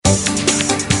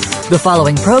The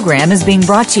following program is being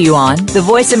brought to you on the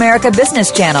Voice America Business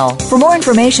Channel. For more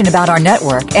information about our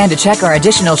network and to check our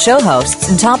additional show hosts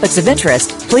and topics of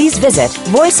interest, please visit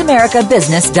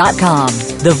voiceamericabusiness.com.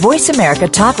 The Voice America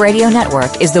Talk Radio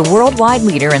Network is the worldwide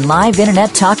leader in live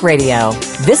Internet talk radio.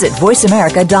 Visit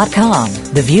voiceamerica.com.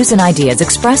 The views and ideas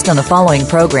expressed on the following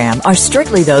program are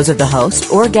strictly those of the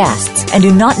host or guests and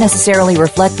do not necessarily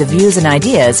reflect the views and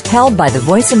ideas held by the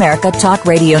Voice America Talk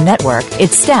Radio Network,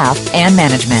 its staff, and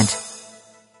management.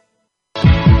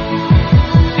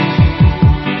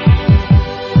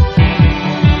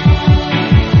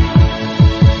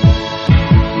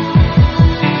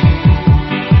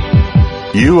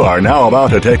 You are now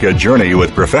about to take a journey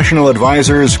with professional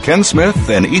advisors Ken Smith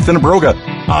and Ethan Broga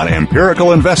on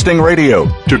Empirical Investing Radio.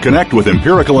 To connect with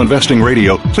Empirical Investing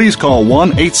Radio, please call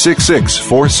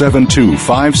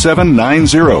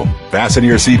 1-866-472-5790. Fasten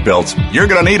your seatbelts. You're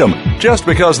going to need them. Just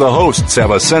because the hosts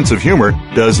have a sense of humor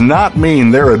does not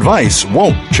mean their advice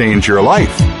won't change your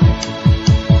life.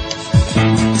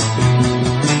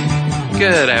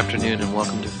 Good afternoon and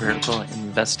welcome to Empirical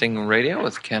Investing Radio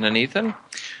with Ken and Ethan.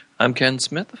 I'm Ken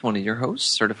Smith, one of your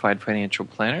hosts, certified financial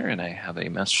planner, and I have a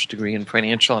master's degree in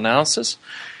financial analysis.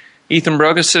 Ethan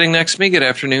Broga sitting next to me. Good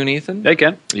afternoon, Ethan. Hey,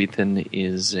 Ken. Ethan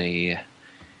is a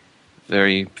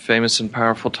very famous and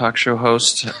powerful talk show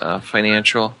host,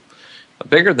 financial,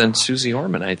 bigger than Susie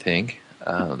Orman, I think,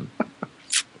 and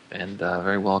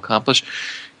very well accomplished.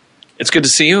 It's good to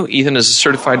see you. Ethan is a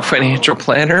certified financial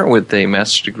planner with a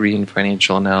master's degree in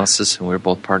financial analysis, and we're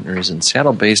both partners in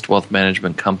Seattle-based wealth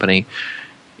management company,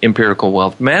 Empirical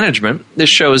Wealth Management. This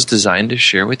show is designed to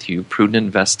share with you prudent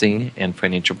investing and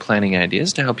financial planning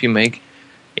ideas to help you make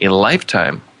a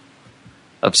lifetime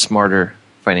of smarter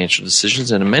financial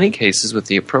decisions, and in many cases, with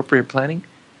the appropriate planning,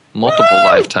 multiple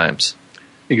lifetimes.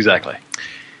 Exactly.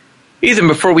 Ethan,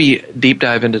 before we deep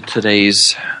dive into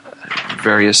today's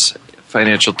various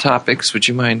financial topics, would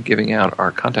you mind giving out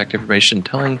our contact information,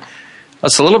 telling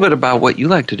us a little bit about what you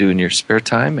like to do in your spare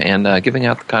time, and giving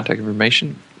out the contact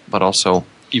information, but also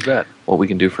you bet what we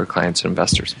can do for clients and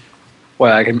investors?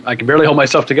 Well, I can barely hold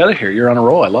myself together here. You're on a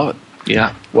roll. I love it.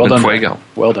 Yeah. Well done. Fuego.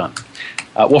 Well done.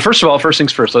 Well, first of all, first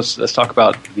things first, let's talk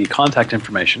about the contact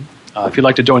information. If you'd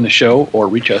like to join the show or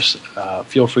reach us,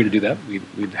 feel free to do that.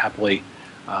 We'd happily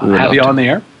have you on the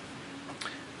air.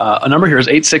 A number here is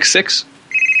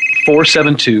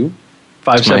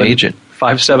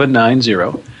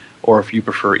 866-472-5790. Or if you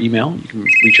prefer email, you can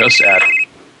reach us at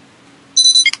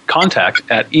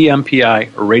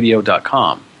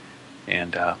contact@empiradio.com.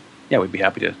 And we'd be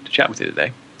happy to chat with you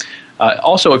today.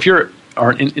 Also, if you're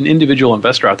an individual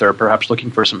investor out there, perhaps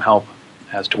looking for some help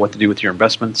as to what to do with your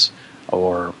investments,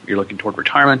 or you're looking toward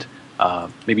retirement,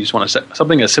 maybe you just want to set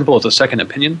something as simple as a second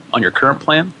opinion on your current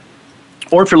plan,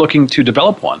 or if you're looking to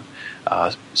develop one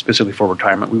specifically for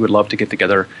retirement, we would love to get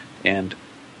together and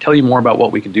tell you more about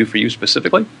what we can do for you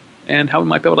specifically and how we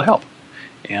might be able to help.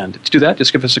 And to do that,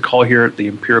 just give us a call here at the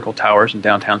Empirical Towers in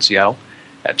downtown Seattle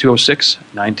at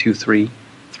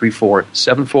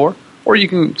 206-923-3474. Or you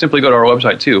can simply go to our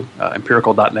website too,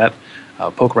 empirical.net.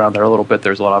 Poke around there a little bit.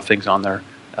 There's a lot of things on there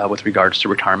with regards to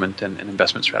retirement and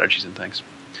investment strategies and things.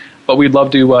 But we'd love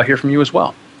to hear from you as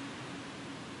well.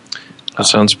 That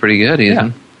sounds pretty good, Ethan.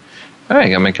 Yeah. All right, I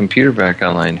got my computer back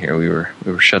online here. We were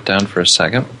shut down for a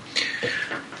second.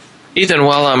 Ethan,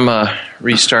 while I'm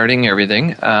restarting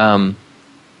everything,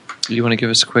 you want to give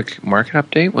us a quick market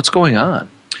update? What's going on?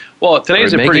 Well,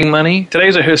 today's money?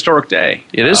 Today's a historic day.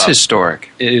 It is historic.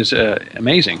 It is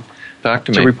amazing Talk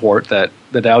to me. Report that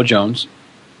the Dow Jones,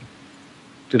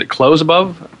 did it close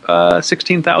above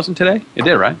 16,000 today? It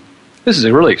did, right? This is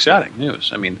really exciting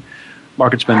news. I mean,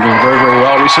 market's been doing very, very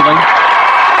well recently.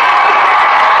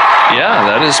 Yeah,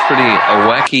 that is pretty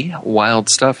wacky, wild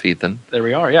stuff, Ethan. There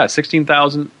we are. Yeah,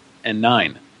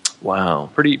 16,009. Wow.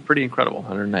 Pretty incredible.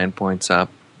 109 points up.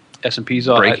 S&P's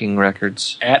breaking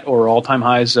records. At or all-time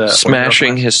highs.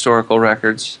 Smashing historical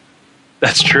records.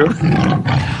 That's true.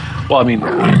 Well, I mean,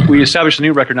 we established a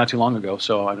new record not too long ago,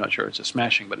 so I'm not sure it's a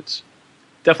smashing, but it's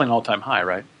definitely an all-time high,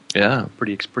 right? Yeah.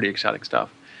 Pretty exciting stuff.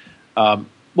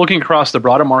 Looking across the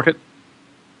broader market,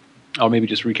 I'll maybe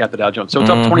just recap the Dow Jones. So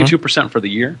it's up 22% for the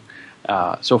year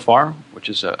so far, which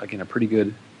is, again, a pretty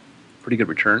good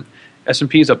return.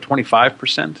 S&P is up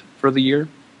 25% for the year.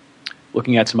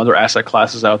 Looking at some other asset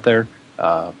classes out there,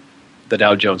 the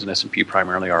Dow Jones and S&P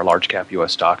primarily are large cap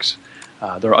U.S. stocks.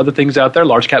 There are other things out there.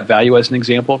 Large cap value, as an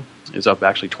example, is up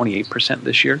actually 28%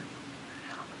 this year.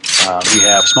 We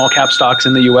have small cap stocks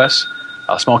in the U.S.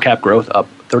 Small cap growth up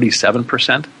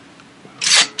 37%.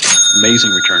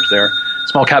 Amazing returns there.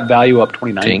 Small cap value up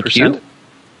 29%. Thank you.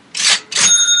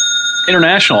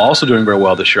 International also doing very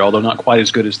well this year, although not quite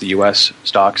as good as the U.S.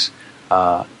 stocks.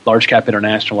 Large cap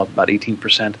international up about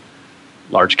 18%.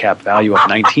 Large cap value up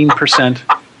 19%.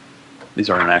 These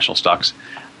are international stocks.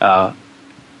 And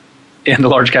the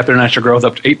large cap international growth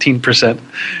up 18%.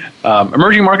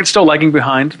 Emerging markets still lagging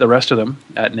behind the rest of them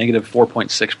at negative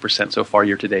 4.6% so far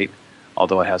year to date,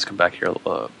 although it has come back here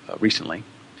recently.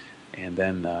 And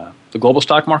then the global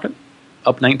stock market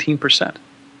up 19%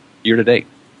 year to date.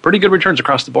 Pretty good returns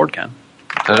across the board, Ken.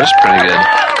 That is pretty good.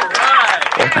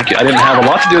 Well, thank you. I didn't have a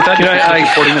lot to do with that. I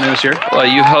 40 minutes here. Well,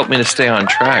 you helped me to stay on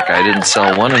track. I didn't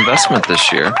sell one investment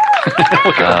this year.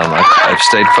 Okay. I've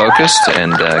stayed focused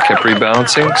and kept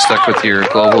rebalancing, stuck with your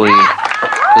globally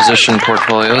positioned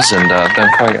portfolios, and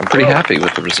I'm pretty happy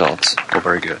with the results. Well,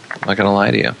 very good. I'm not going to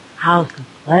lie to you. How's the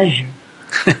pleasure?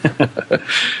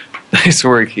 Nice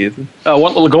work, Ethan.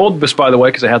 One little gold, just by the way,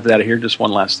 because I have the data here. Just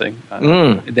one last thing.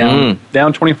 Down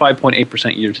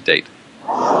 25.8% year to date.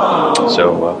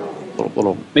 So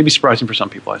little maybe surprising for some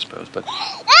people, I suppose, but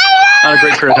not a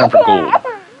great period of time for gold.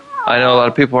 I know a lot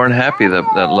of people aren't happy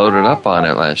that loaded up on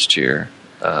it last year.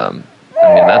 I mean,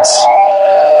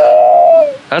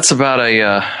 that's about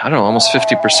almost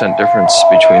 50% difference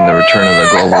between the return of the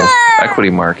global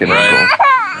equity market and gold.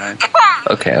 Right.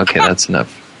 Okay, that's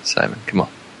enough, Simon. Come on.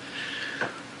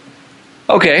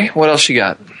 Okay, what else you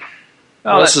got?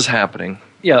 What else is happening?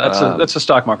 Yeah, that's a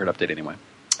stock market update anyway.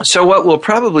 So what we'll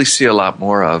probably see a lot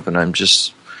more of, and I'm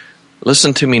just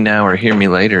listen to me now or hear me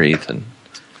later, Ethan.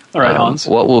 All right, Hans.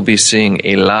 What we'll be seeing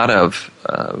a lot of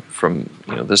from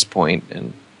this point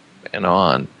and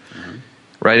on. Mm-hmm.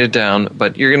 Write it down,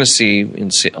 but you're going to see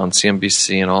on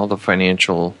CNBC and all the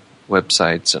financial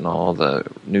websites and all the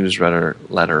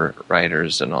letter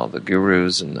writers and all the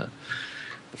gurus and the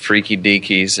freaky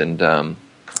deakies and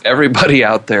everybody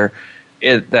out there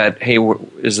that, hey,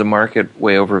 is the market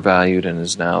way overvalued and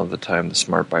is now the time the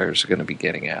smart buyers are going to be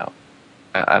getting out?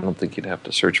 I don't think you'd have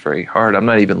to search very hard. I'm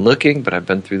not even looking, but I've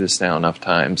been through this now enough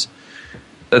times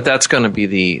that's going to be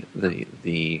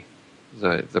the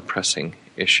pressing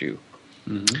issue.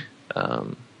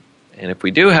 Mm-hmm. And if we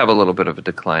do have a little bit of a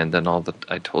decline, then all the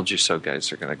I told you so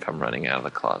guys are going to come running out of the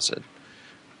closet.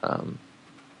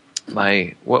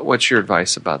 What's your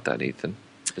advice about that, Ethan?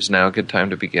 Is now a good time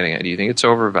to be getting it? Do you think it's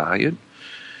overvalued?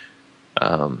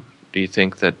 Do you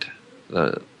think that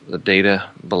the data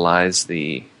belies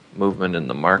the movement in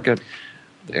the market,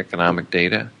 the economic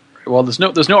data? Well,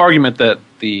 there's no argument that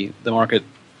the market,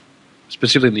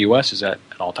 specifically in the U.S., is at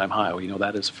an all-time high. Well,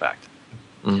 that is a fact.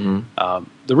 Mm-hmm.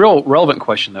 The real relevant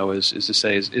question, though, is to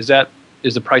say, is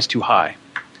the price too high?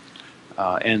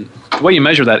 And the way you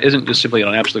measure that isn't just simply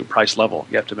on an absolute price level.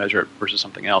 You have to measure it versus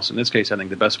something else. In this case, I think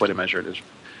the best way to measure it is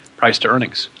price to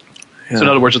earnings. Yeah. So in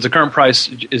other words, if the current price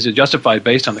is it justified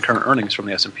based on the current earnings from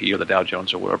the S&P or the Dow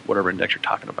Jones or whatever index you're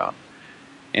talking about.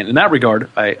 And in that regard,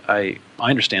 I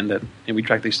understand that, and we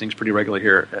track these things pretty regularly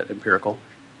here at Empirical.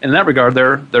 And in that regard,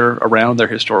 they're around their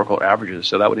historical averages.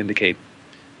 So that would indicate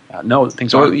no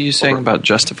things. So what were you saying about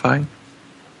justifying?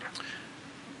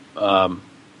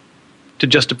 To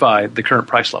justify the current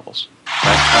price levels.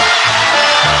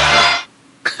 Right?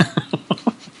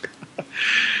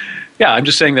 Yeah, I'm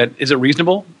just saying that is it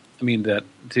reasonable? I mean that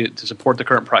to support the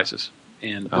current prices,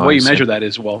 and the way you measure that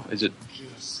is is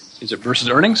it versus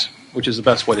earnings, which is the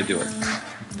best way to do it?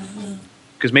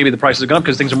 Because maybe the prices are going up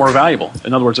because things are more valuable.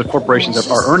 In other words, if corporations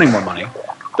are earning more money,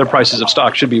 their prices of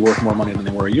stock should be worth more money than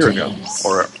they were a year ago,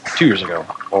 or 2 years ago,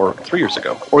 or 3 years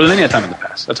ago, or than any time in the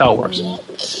past. That's how it works.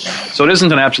 So it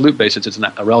isn't an absolute basis; it's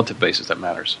a relative basis that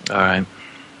matters. All right.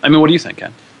 I mean, what do you think,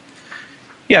 Ken?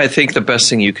 Yeah, I think the best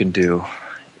thing you can do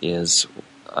is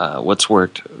what's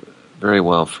worked very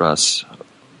well for us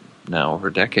now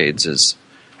over decades is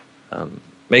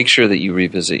make sure that you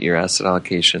revisit your asset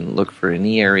allocation, look for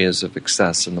any areas of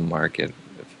excess in the market.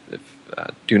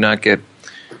 Do not get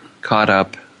caught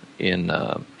up in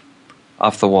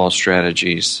off-the-wall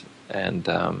strategies, and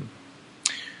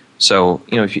so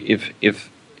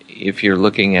if you're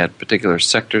looking at particular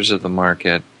sectors of the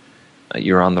market,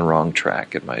 you're on the wrong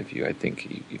track, in my view. I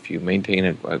think if you maintain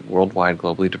a worldwide,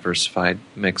 globally diversified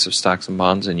mix of stocks and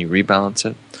bonds, and you rebalance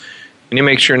it, and you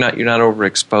make sure you're not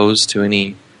overexposed to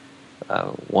any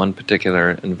one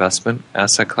particular investment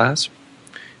asset class.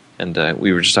 And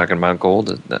we were just talking about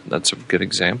gold. That's a good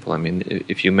example. I mean,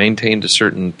 if you maintained a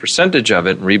certain percentage of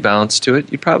it and rebalanced to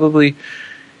it, you probably,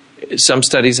 some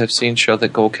studies I've seen show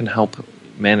that gold can help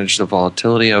manage the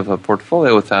volatility of a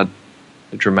portfolio without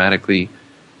dramatically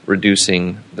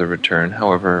reducing the return.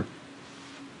 However,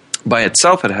 by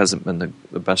itself, it hasn't been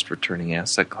the best returning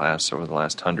asset class over the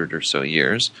last 100 or so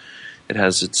years. It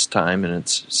has its time and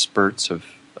its spurts of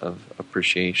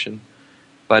appreciation.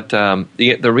 But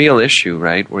the real issue,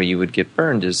 right, where you would get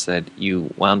burned is that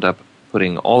you wound up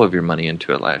putting all of your money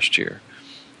into it last year,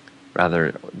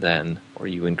 rather than, or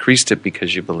you increased it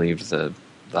because you believed the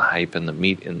hype and the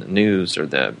meat in the news, or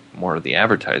the more of the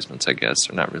advertisements, I guess.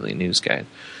 They're not really news guys.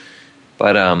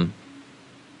 But and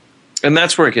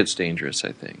that's where it gets dangerous,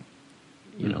 I think.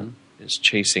 You know, is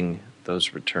chasing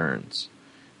those returns.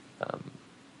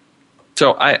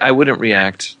 So I wouldn't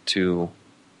react to,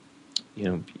 you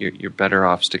know, you're better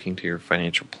off sticking to your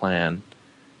financial plan,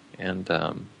 and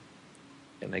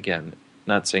again,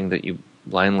 not saying that you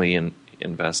blindly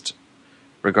invest,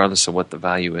 regardless of what the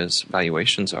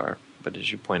valuations are. But as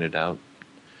you pointed out,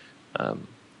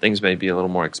 things may be a little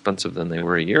more expensive than they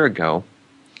were a year ago,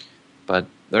 but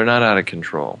they're not out of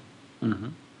control.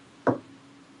 Mm-hmm.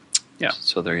 Yeah.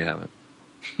 So there you have it.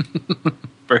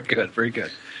 Very good, very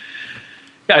good.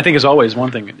 Yeah, I think as always,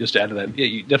 one thing just to add to that,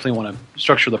 you definitely want to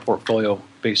structure the portfolio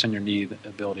based on your need,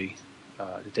 ability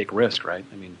to take risk, right?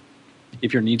 I mean,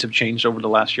 if your needs have changed over the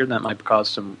last year, that might cause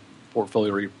some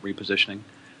portfolio repositioning.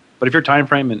 But if your time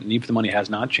frame and need for the money has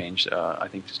not changed, I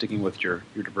think sticking with your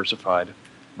diversified,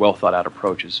 well thought out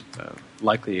approach is more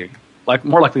likely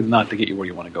than not to get you where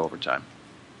you want to go over time.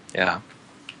 Yeah.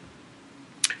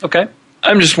 Okay.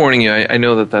 I'm just warning you. I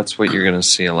know that that's what you're going to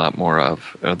see a lot more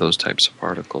of, those types of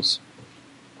articles.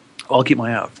 I'll keep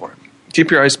my eye out for it.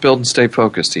 Keep your eyes peeled and stay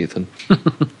focused, Ethan.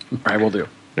 I will do. You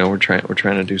know, we're trying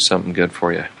to do something good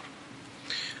for you.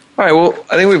 All right. Well,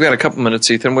 I think we've got a couple minutes,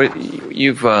 Ethan.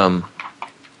 You've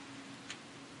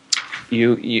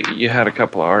you had a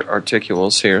couple of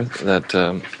articulals here that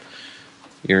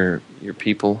your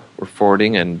people were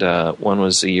forwarding, and one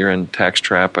was the year-end tax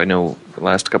trap. I know the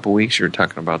last couple of weeks you were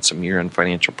talking about some year-end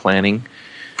financial planning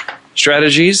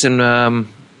strategies, and I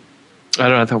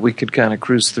don't know, I thought we could kind of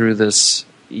cruise through this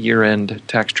year-end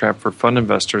tax trap for fund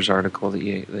investors article that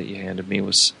you handed me.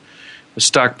 Was with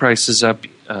stock prices up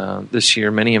this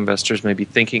year, many investors may be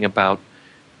thinking about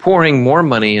pouring more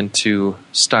money into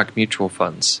stock mutual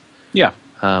funds. Yeah.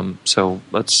 So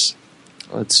let's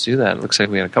do that. It looks like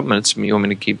we had a couple minutes. You want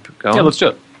me to keep going? Yeah, let's do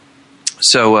it.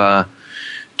 So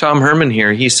Tom Herman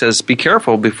here, he says, be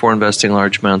careful before investing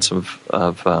large amounts of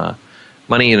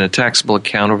money in a taxable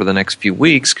account over the next few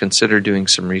weeks. Consider doing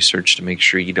some research to make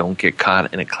sure you don't get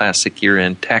caught in a classic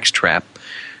year-end tax trap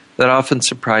that often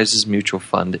surprises mutual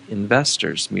fund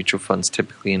investors. Mutual funds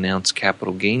typically announce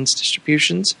capital gains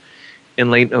distributions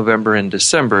in late November and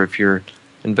December. If you're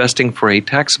investing for a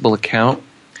taxable account,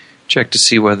 check to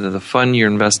see whether the fund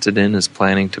you're invested in is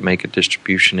planning to make a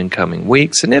distribution in coming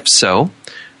weeks, and if so,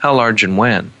 how large and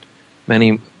when.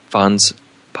 Many funds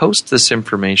post this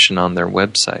information on their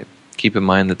website. Keep in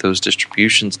mind that those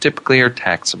distributions typically are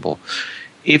taxable.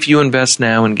 If you invest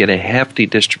now and get a hefty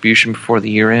distribution before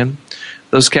the year end,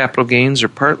 those capital gains are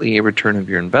partly a return of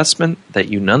your investment that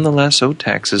you nonetheless owe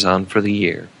taxes on for the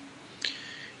year.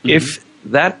 Mm-hmm. If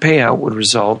that payout would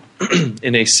result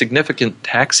in a significant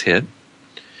tax hit,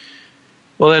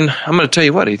 well then, I'm going to tell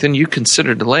you what, Ethan, you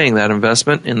consider delaying that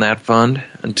investment in that fund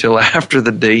until after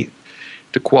the date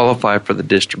to qualify for the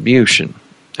distribution.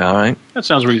 All right? That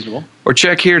sounds reasonable. Or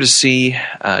check here to see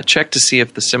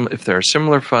if there are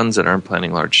similar funds that aren't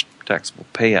planning large taxable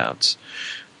payouts.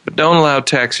 But don't allow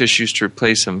tax issues to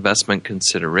replace investment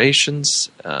considerations.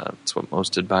 That's what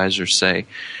most advisors say.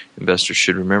 Investors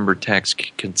should remember tax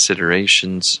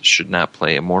considerations should not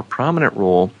play a more prominent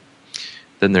role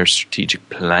than their strategic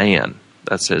plan.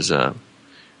 That says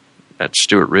that's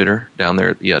Stuart Ritter down there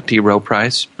at the T. Rowe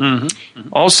Price. Mm-hmm. Mm-hmm.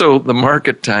 Also, the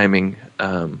market timing,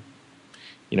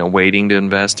 waiting to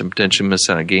invest and potentially miss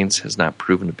out on gains has not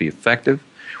proven to be effective.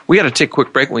 We got to take a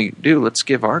quick break. When we do, let's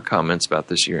give our comments about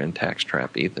this year-end tax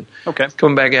trap, Ethan. Okay.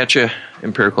 Coming back at you,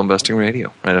 Empirical Investing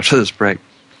Radio, right after this break.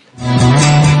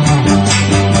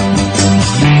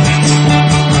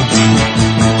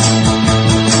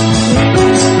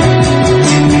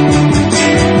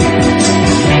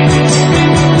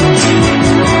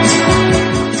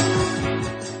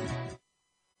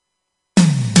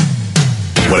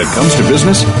 When it comes to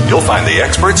business, you'll find the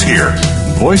experts here.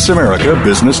 Voice America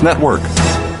Business Network.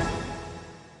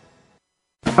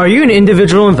 Are you an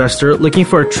individual investor looking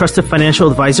for a trusted financial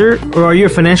advisor, or are you a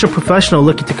financial professional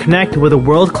looking to connect with a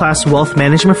world-class wealth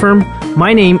management firm?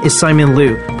 My name is Simon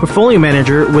Liu, portfolio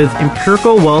manager with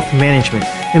Empirical Wealth Management,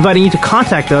 inviting you to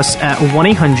contact us at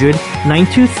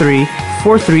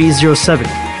 1-800-923-4307.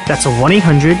 That's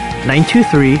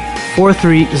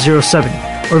 1-800-923-4307.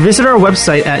 Or visit our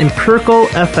website at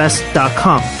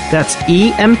empiricalfs.com. That's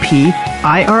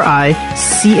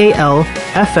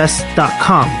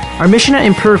EMPIRICALFS.com. Our mission at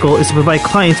Empirical is to provide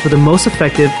clients with the most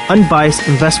effective, unbiased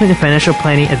investment and financial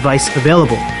planning advice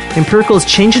available. Empirical is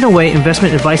changing the way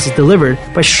investment advice is delivered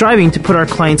by striving to put our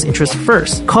clients' interests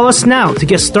first. Call us now to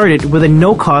get started with a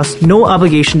no-cost,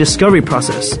 no-obligation discovery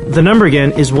process. The number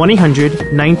again is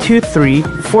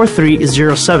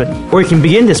 1-800-923-4307, or you can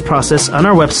begin this process on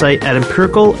our website at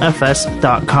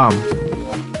empiricalfs.com.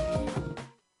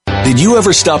 Did you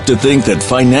ever stop to think that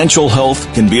financial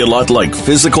health can be a lot like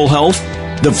physical health?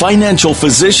 The financial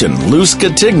physician, Lou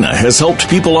Scatigna, has helped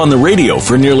people on the radio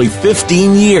for nearly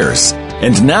 15 years.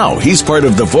 And now he's part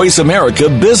of the Voice America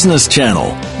Business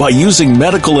Channel. By using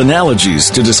medical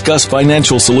analogies to discuss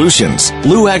financial solutions,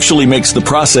 Lou actually makes the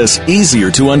process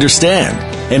easier to understand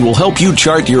and will help you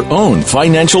chart your own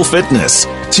financial fitness.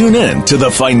 Tune in to The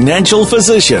Financial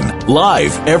Physician,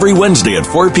 live every Wednesday at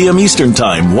 4 p.m. Eastern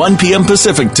Time, 1 p.m.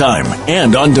 Pacific Time,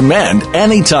 and on demand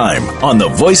anytime on the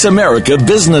Voice America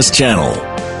Business Channel.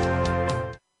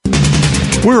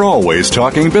 We're always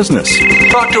talking business.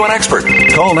 Talk to an expert.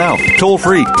 Call now, toll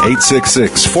free,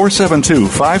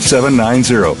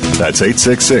 866-472-5790. That's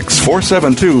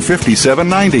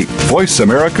 866-472-5790. Voice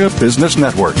America Business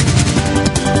Network.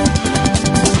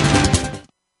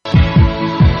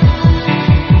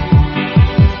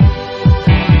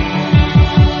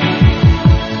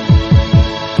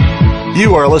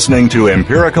 You are listening to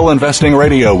Empirical Investing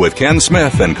Radio with Ken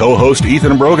Smith and co-host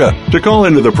Ethan Broga. To call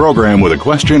into the program with a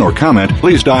question or comment,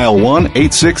 please dial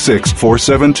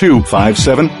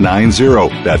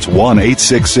 1-866-472-5790. That's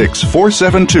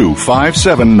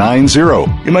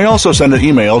 1-866-472-5790. You may also send an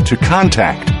email to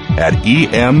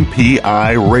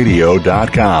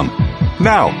contact@empiradio.com.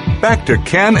 Now, back to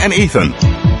Ken and Ethan.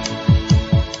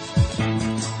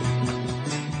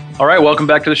 All right, welcome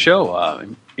back to the show.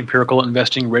 Empirical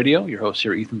Investing Radio. Your host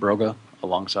here, Ethan Broga,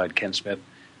 alongside Ken Smith,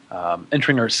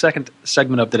 entering our second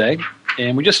segment of the day.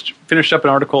 And we just finished up an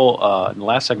article in the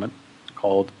last segment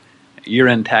called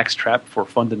Year-End Tax Trap for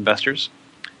Fund Investors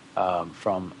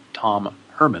from Tom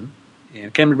Herman.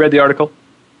 And Ken, we read the article.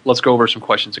 Let's go over some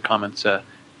questions and comments,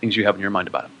 things you have in your mind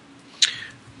about it.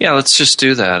 Yeah, let's just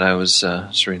do that. I was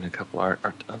reading a couple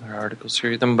other articles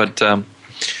here, but yeah,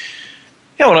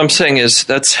 what I'm saying is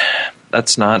that's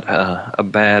not a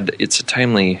bad. It's a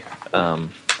timely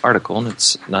article, and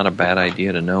it's not a bad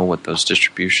idea to know what those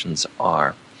distributions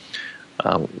are.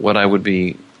 What I would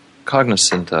be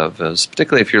cognizant of is,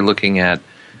 particularly if you're looking at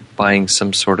buying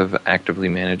some sort of actively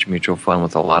managed mutual fund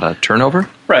with a lot of turnover,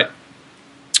 right?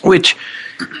 Which,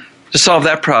 to solve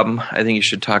that problem, I think you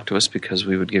should talk to us, because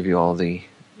we would give you all the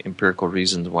empirical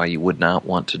reasons why you would not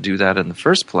want to do that in the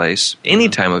first place any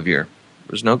time of year.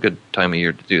 There's no good time of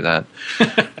year to do that.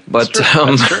 But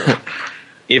That's true.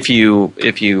 if you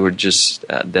were just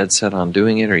dead set on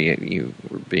doing it, or you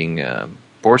were being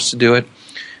forced to do it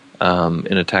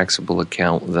in a taxable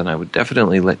account, then I would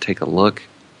definitely take a look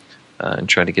and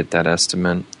try to get that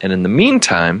estimate. And in the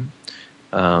meantime,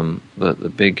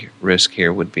 the big risk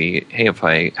here would be, hey, if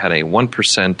I had a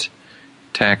 1%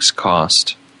 tax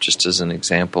cost, just as an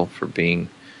example, for being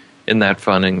in that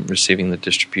fund and receiving the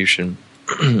distribution,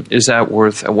 is that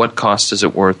worth, at what cost is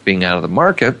it worth being out of the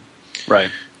market?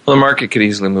 Right. Well, the market could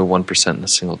easily move 1% in a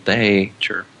single day,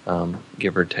 Sure.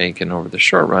 Give or take, and over the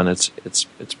short run, it's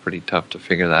pretty tough to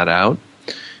figure that out.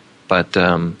 But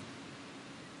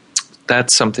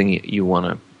that's something you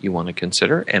want to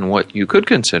consider. And what you could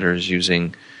consider is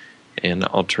using an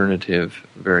alternative,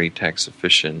 very tax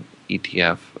efficient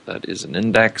ETF that is an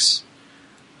index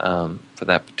for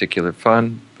that particular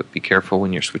fund. But be careful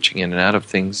when you're switching in and out of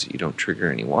things, you don't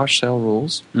trigger any wash sale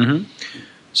rules. Mm-hmm.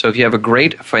 So if you have a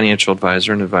great financial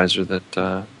advisor, an advisor that,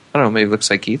 I don't know, maybe looks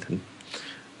like Ethan.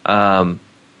 Fair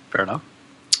enough.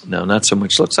 No, not so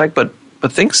much looks like, but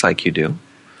thinks like you do.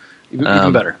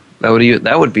 Even better.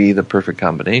 That would be the perfect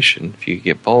combination if you could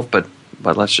get both, but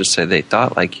let's just say they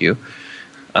thought like you.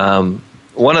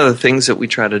 One of the things that we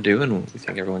try to do, and we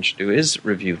think everyone should do, is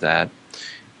review that.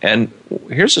 And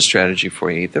here's a strategy for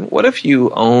you, Ethan. What if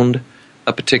you owned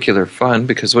a particular fund?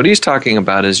 Because what he's talking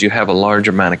about is you have a large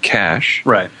amount of cash.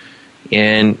 Right.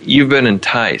 And you've been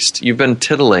enticed. You've been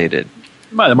titillated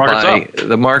by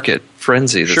the market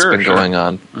frenzy that's been going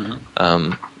on.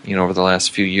 Mm-hmm. Over the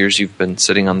last few years, you've been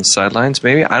sitting on the sidelines,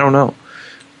 maybe, I don't know,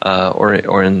 or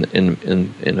in a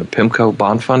PIMCO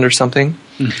bond fund or something.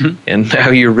 Mm-hmm. And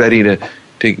now you're ready to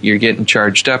you're getting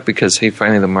charged up because, hey,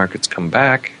 finally the market's come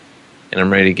back, and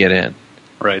I'm ready to get in.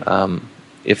 Right.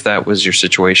 If that was your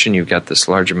situation, you've got this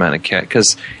large amount of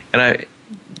cash. And I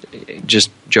just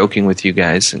joking with you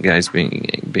guys, and guys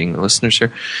being the listeners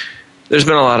here, there's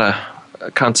been a lot of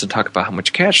constant talk about how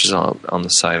much cash is on the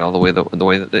side, all the way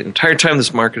that the entire time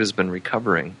this market has been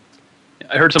recovering.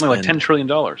 I heard something like $10 trillion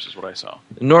is what I saw.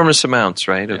 Enormous amounts,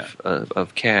 right,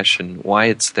 of cash, and why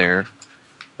it's there.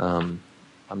 I'm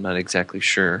not exactly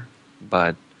sure,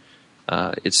 but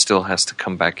it still has to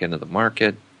come back into the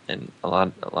market, and a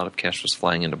lot of cash was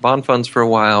flying into bond funds for a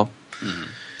while. Mm-hmm.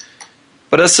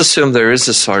 But let's assume there is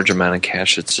this large amount of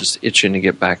cash that's just itching to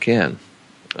get back in,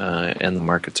 and the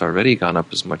market's already gone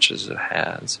up as much as it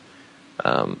has.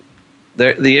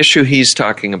 The issue he's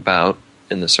talking about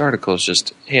in this article is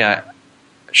just, hey,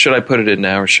 should I put it in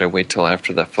now or should I wait till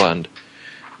after the fund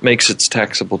makes its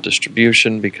taxable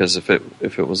distribution? Because if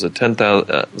it was a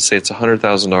let's say it's a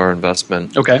 $100,000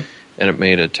 investment, okay, and it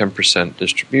made a 10%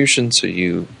 distribution, so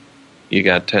you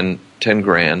got 10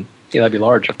 grand. Yeah, that'd be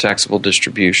large of taxable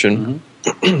distribution.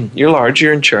 Mm-hmm. You're large.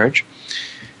 You're in charge,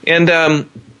 and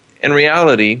in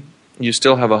reality, you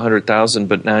still have 100,000,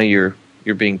 but now you're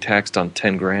being taxed on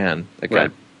 10 grand that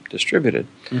got distributed.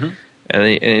 Mm-hmm.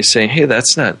 And he's saying, hey,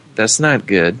 that's not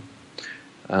good.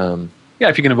 Yeah,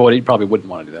 if you can avoid it, you probably wouldn't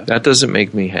want to do that. That doesn't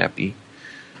make me happy.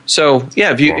 So,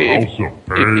 yeah,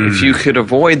 if you could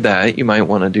avoid that, you might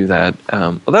want to do that.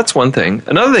 Well, that's one thing.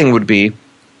 Another thing would be,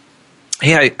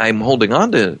 hey, I'm holding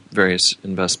on to various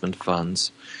investment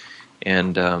funds,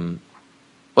 and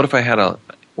what if I had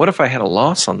a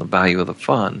loss on the value of the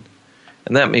fund?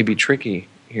 And that may be tricky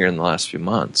here in the last few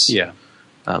months. Yeah,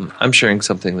 I'm sharing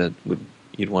something that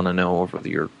you'd want to know over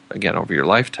your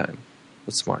lifetime.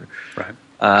 That's smarter.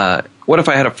 Right. What if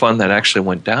I had a fund that actually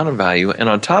went down in value, and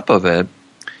on top of it,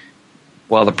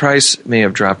 while the price may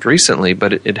have dropped recently,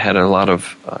 but it had a lot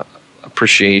of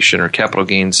appreciation or capital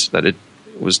gains that it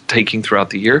was taking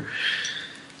throughout the year.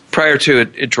 Prior to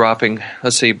it dropping,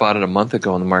 let's say you bought it a month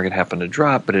ago and the market happened to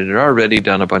drop, but it had already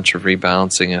done a bunch of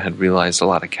rebalancing and had realized a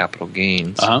lot of capital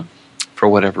gains for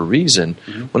whatever reason.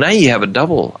 Mm-hmm. Well, now you have a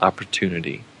double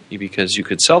opportunity because you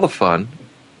could sell the fund,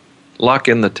 lock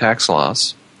in the tax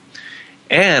loss,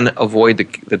 and avoid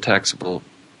the taxable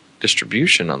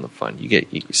distribution on the fund.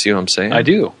 You see what I'm saying? I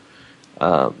do.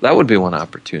 That would be one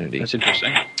opportunity. That's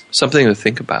interesting. Something to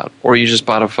think about. Or you just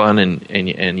bought a fund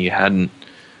and you hadn't,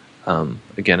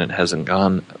 again, it hasn't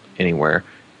gone anywhere.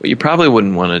 What you probably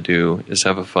wouldn't want to do is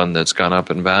have a fund that's gone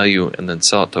up in value and then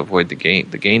sell it to avoid the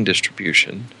gain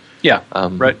distribution. Yeah,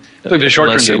 right. Like the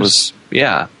short-term gains.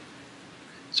 Yeah.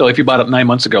 So if you bought it 9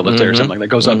 months ago, let's say, or something that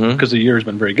goes up because the year has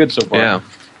been very good so far.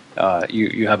 Yeah.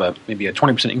 You have maybe a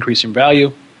 20% increase in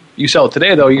value. You sell it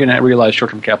today, though, you're going to realize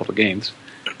short-term capital gains.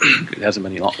 It hasn't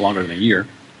been longer than a year.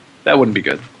 That wouldn't be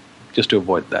good, just to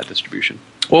avoid that distribution.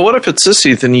 Well, what if it's this,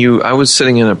 Ethan? I was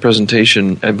sitting in a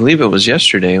presentation, I believe it was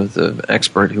yesterday, with an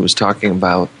expert who was talking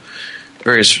about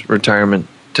various retirement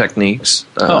techniques.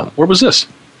 Where was this?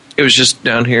 It was just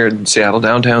down here in Seattle,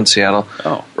 downtown Seattle.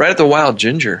 Oh. Right at the Wild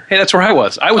Ginger. Hey, that's where I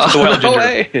was. I was at the Wild Ginger.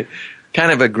 Way.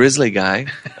 Kind of a grizzly guy.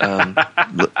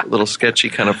 Little sketchy,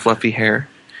 kind of fluffy hair.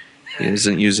 He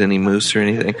doesn't use any mousse or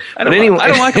anything. I don't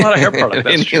like a lot of hair product.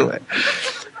 That's true.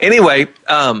 Anyway,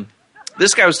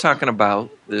 this guy was talking about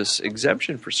this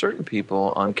exemption for certain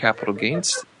people on capital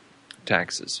gains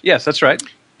taxes. Yes, that's right.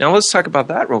 Now let's talk about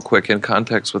that real quick in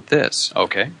context with this.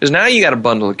 Okay. Because now you got a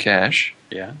bundle of cash.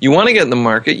 Yeah. You want to get in the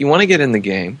market. You want to get in the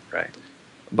game. Right.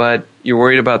 But you're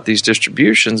worried about these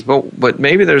distributions. But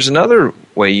maybe there's another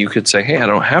way you could say, hey, I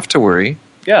don't have to worry.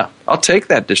 Yeah. I'll take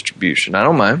that distribution. I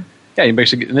don't mind. Yeah, you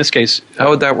basically, in this case...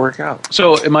 How would that work out?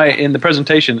 So in the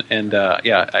presentation, and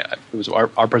it was our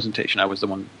presentation. I was the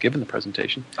one giving the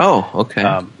presentation. Oh, okay.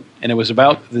 And it was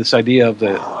about this idea of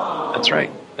the... That's right.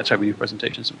 That's how we do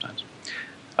presentations sometimes.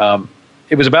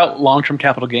 It was about long-term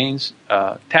capital gains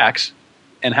tax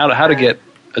and how to get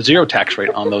a zero tax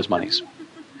rate on those monies.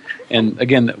 And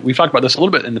again, we've talked about this a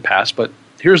little bit in the past, but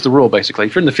here's the rule basically.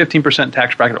 If you're in the 15%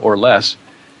 tax bracket or less,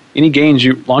 any gains,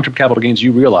 long-term capital gains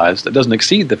you realize that doesn't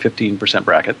exceed the 15%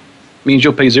 bracket means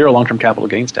you'll pay zero long-term capital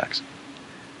gains tax.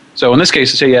 So in this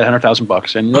case, say you had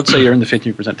 $100,000, and let's say you're in the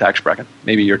 15% tax bracket.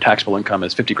 Maybe your taxable income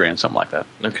is $50,000, something like that.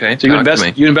 Okay. So you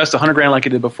invest $100,000 like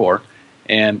you did before,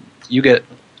 and you get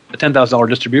a $10,000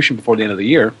 distribution before the end of the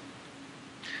year.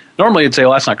 Normally, you'd say,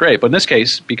 well, that's not great. But in this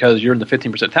case, because you're in the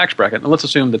 15% tax bracket, and let's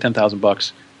assume the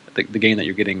 $10,000, the gain that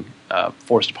you're getting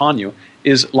forced upon you,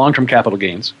 is long-term capital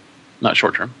gains, not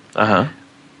short-term. Uh-huh.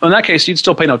 In that case, you'd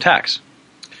still pay no tax.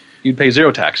 You'd pay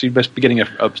zero tax. You'd be getting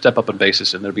a step-up in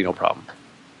basis, and there'd be no problem,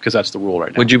 because that's the rule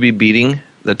right now. Would you be beating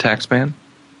the tax man?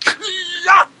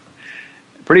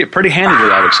 Pretty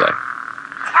handily, I would say.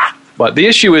 But the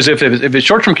issue is if it's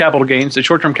short-term capital gains, the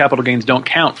short-term capital gains don't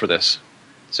count for this.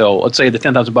 So let's say the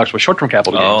 $10,000 was short-term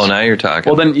capital gains. Oh, now you're talking.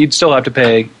 Well, then you'd still have to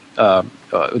pay,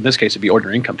 in this case, it'd be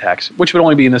ordinary income tax, which would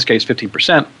only be, in this case,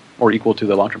 15% or equal to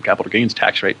the long-term capital gains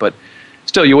tax rate. But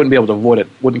still, you wouldn't be able to avoid it.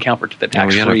 Wouldn't count for the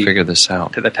tax-free. We got to figure this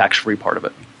out. To the tax-free part of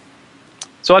it.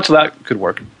 So that could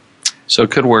work. So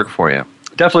it could work for you.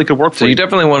 definitely could work for So you. you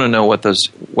definitely want to know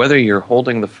whether you're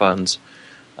holding the funds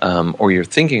or you're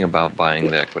thinking about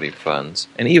buying the equity funds.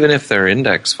 And even if they're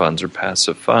index funds or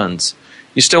passive funds,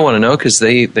 you still want to know because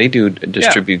they do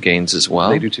distribute gains as well.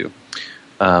 They do too.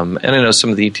 And I know some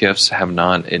of the ETFs have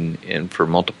not in for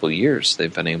multiple years.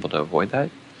 They've been able to avoid that.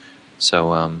 So,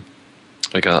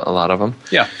 like a lot of them.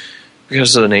 Yeah.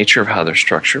 Because of the nature of how they're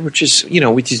structured, which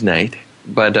is nice.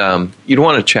 But you'd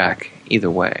want to check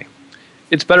either way.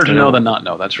 It's better to know than not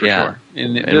know, that's for sure.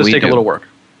 And it does take a little work.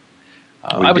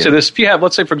 I would say this. If you have,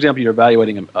 let's say, for example, you're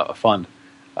evaluating a fund.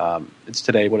 It's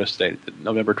today, what is today?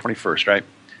 November 21st, right?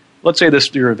 Let's say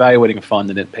you're evaluating a fund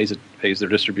and it pays their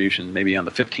distribution maybe on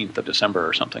the 15th of December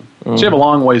or something. So you have a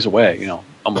long ways away,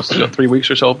 almost 3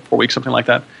 weeks or so, 4 weeks, something like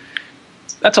that.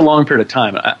 That's a long period of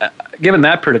time. Given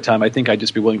that period of time, I think I'd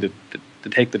just be willing to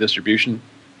take the distribution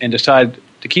and decide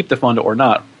to keep the fund or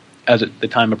not as the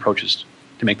time approaches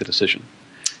to make the decision.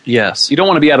 Yes. You don't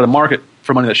want to be out of the market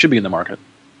for money that should be in the market.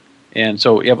 And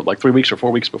so you have like 3 weeks or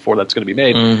 4 weeks before that's going to be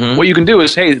made. Mm-hmm. What you can do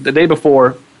is, hey, the day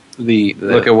before the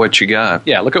look at what you got.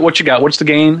 Yeah, look at what you got. What's the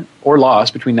gain or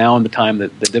loss between now and the time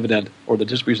that the dividend or the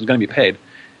distribution is going to be paid?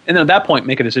 And then at that point,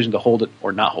 make a decision to hold it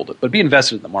or not hold it. But be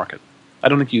invested in the market. I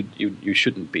don't think you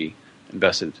shouldn't be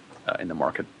invested in the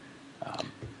market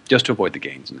just to avoid the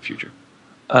gains in the future.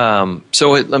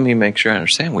 Let me make sure I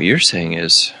understand. What you're saying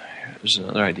is, there's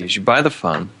another idea. Is you buy the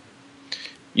fund.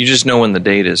 You just know when the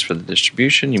date is for the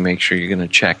distribution. You make sure you're going to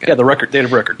check it. Yeah, the date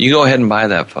of record. You go ahead and buy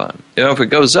that fund. If it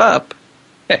goes up,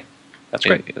 hey, that's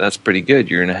great. That's pretty good.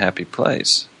 You're in a happy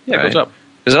place. Yeah, right? It goes up.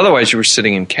 Because otherwise you were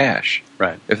sitting in cash.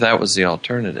 Right. If that was the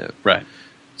alternative. Right.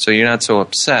 So you're not so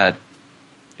upset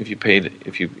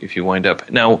if you wind up.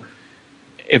 Now,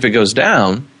 if it goes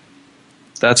down,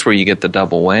 that's where you get the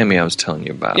double whammy I was telling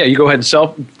you about. Yeah, you go ahead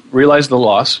and realize the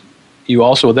loss. You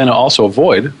also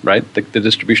avoid, right, the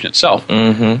distribution itself.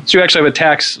 Mm-hmm. So you actually have a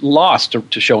tax loss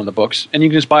to show in the books, and you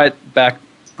can just buy it back.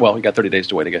 Well, you got 30 days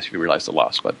to wait, I guess, if you realize the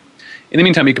loss. But in the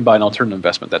meantime, you can buy an alternative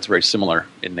investment that's very similar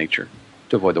in nature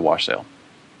to avoid the wash sale.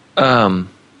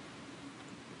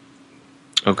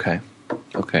 Okay.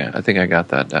 I think I got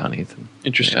that down, Ethan.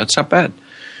 Interesting. Yeah, it's not bad.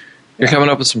 You're coming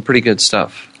up with some pretty good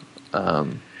stuff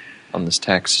on this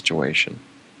tax situation.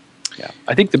 Yeah,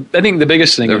 I think the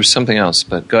biggest thing. There was something else,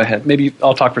 but go ahead. Maybe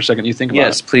I'll talk for a second. You think about it.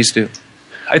 Yes, please do.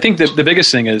 I think that the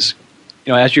biggest thing is,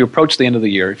 as you approach the end of the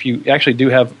year, if you actually do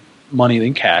have money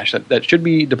in cash that should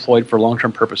be deployed for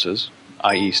long-term purposes,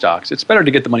 i.e. stocks, it's better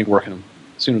to get the money working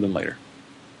sooner than later.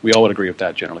 We all would agree with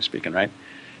that, generally speaking, right?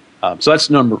 So that's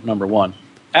number one.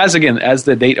 As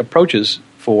the date approaches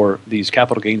for these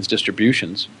capital gains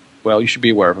distributions, well, you should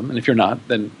be aware of them. And if you're not,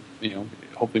 then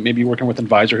hopefully maybe you're working with an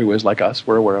advisor who is like us.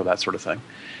 We're aware of that sort of thing.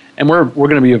 And we're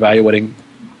going to be evaluating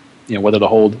whether to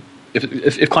hold.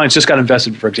 If clients just got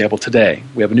invested, for example, today,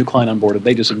 we have a new client on board, and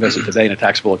they just invested today in a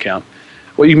taxable account.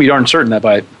 Well, you can be darn certain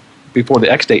that before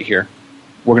the X date here,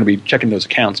 we're going to be checking those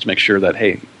accounts to make sure that,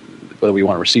 hey, whether we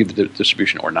want to receive the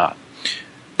distribution or not.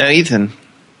 Now, Ethan,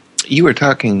 you were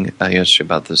talking yesterday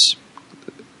about this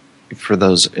for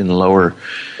those in lower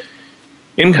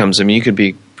incomes. I mean, you could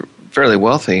be fairly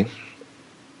wealthy,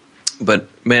 but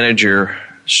manage your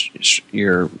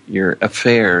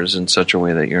affairs in such a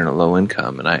way that you're in a low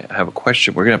income. And I have a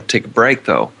question. We're going to have to take a break,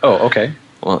 though. Oh, okay.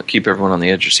 Well, keep everyone on the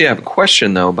edge. See, I have a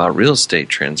question, though, about real estate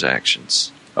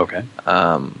transactions. Okay.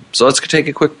 So let's take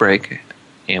a quick break,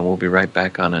 and we'll be right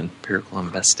back on Empirical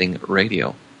Investing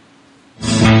Radio.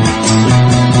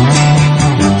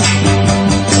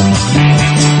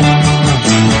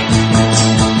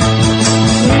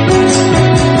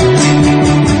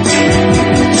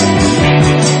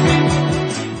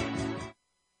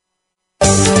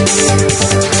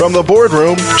 From the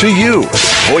boardroom to you,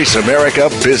 Voice America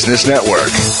Business Network.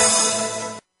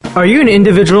 Are you an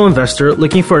individual investor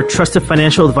looking for a trusted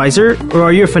financial advisor, or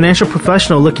are you a financial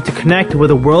professional looking to connect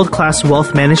with a world-class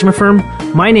wealth management firm?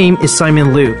 My name is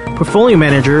Simon Liu, portfolio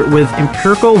manager with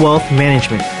Empirical Wealth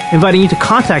Management, inviting you to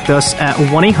contact us at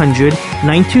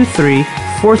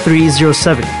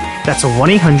 1-800-923-4307. That's a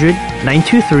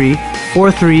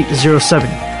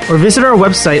 1-800-923-4307. Or visit our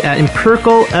website at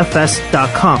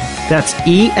empiricalfs.com. That's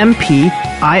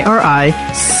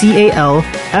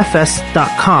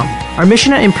EMPIRICALFS.com. Our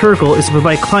mission at Empirical is to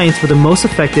provide clients with the most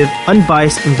effective,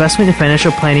 unbiased investment and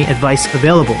financial planning advice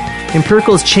available.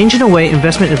 Empirical is changing the way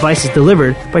investment advice is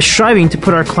delivered by striving to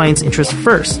put our clients' interests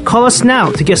first. Call us now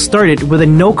to get started with a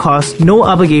no-cost,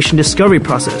 no-obligation discovery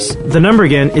process. The number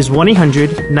again is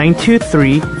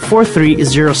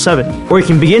 1-800-923-4307. Or you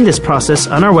can begin this process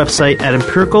on our website at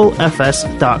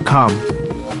empiricalfs.com.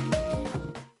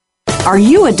 Are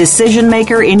you a decision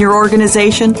maker in your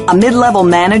organization, a mid-level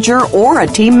manager, or a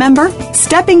team member?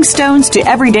 Stepping Stones to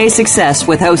Everyday Success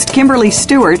with host Kimberly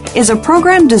Stewart is a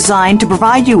program designed to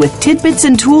provide you with tidbits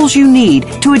and tools you need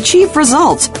to achieve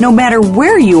results no matter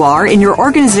where you are in your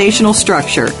organizational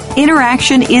structure.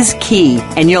 Interaction is key,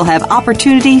 and you'll have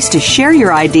opportunities to share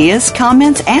your ideas,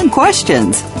 comments, and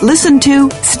questions. Listen to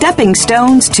Stepping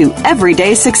Stones to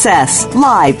Everyday Success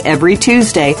live every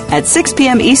Tuesday at 6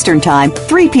 p.m. Eastern Time,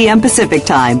 3 p.m. Pacific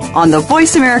Time on the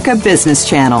Voice America Business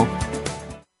Channel.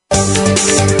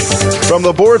 From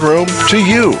the boardroom to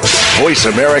you, Voice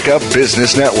America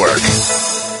Business Network.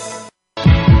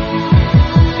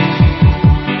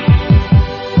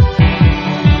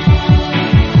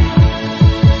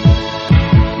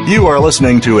 You are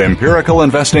listening to Empirical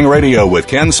Investing Radio with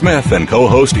Ken Smith and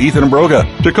co-host Ethan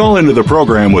Broga. To call into the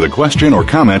program with a question or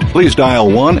comment, please dial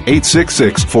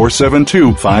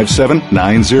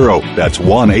 1-866-472-5790. That's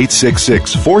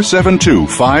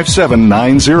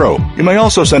 1-866-472-5790. You may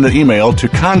also send an email to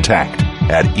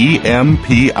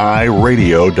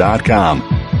contact@empiradio.com.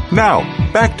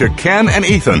 Now, back to Ken and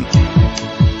Ethan.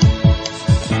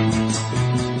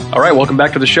 All right, welcome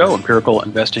back to the show, Empirical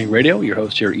Investing Radio. Your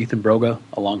host here, Ethan Broga,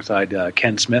 alongside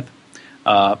Ken Smith.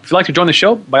 If you'd like to join the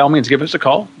show, by all means, give us a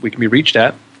call. We can be reached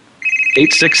at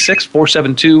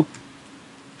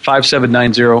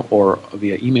 866-472-5790 or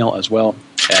via email as well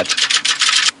at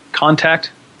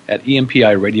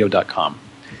contact@empiradio.com.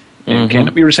 And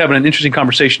Ken, we were just having an interesting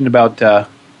conversation about,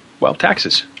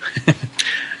 taxes.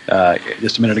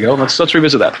 Just a minute ago. Let's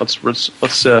revisit that. Let's what's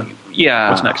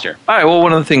next here? All right. Well,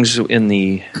 one of the things in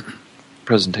the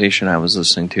presentation I was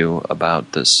listening to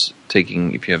about this,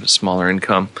 taking if you have a smaller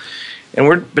income, and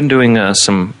we've been doing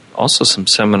some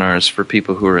seminars for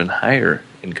people who are in higher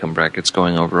income brackets,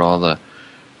 going over all the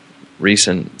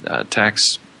recent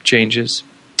tax changes.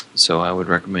 So I would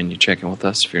recommend you check in with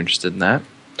us if you're interested in that.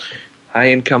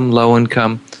 High income, low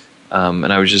income.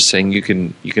 And I was just saying you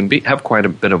can have quite a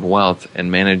bit of wealth and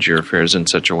manage your affairs in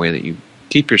such a way that you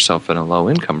keep yourself in a low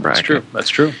income bracket. That's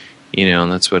true. You know,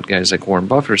 and that's what guys like Warren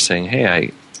Buffett are saying.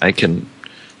 Hey, I can,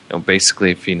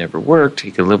 basically if he never worked,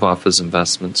 he could live off his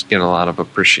investments, get a lot of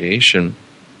appreciation,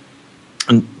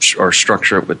 or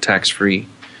structure it with tax-free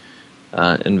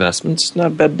investments. Not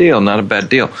a bad deal.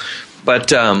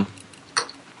 But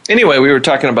anyway, we were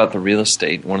talking about the real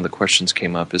estate. One of the questions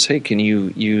came up is, hey, can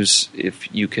you use, if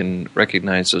you can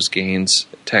recognize those gains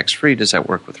tax-free, does that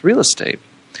work with real estate?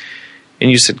 And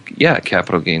you said, yeah,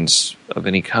 capital gains of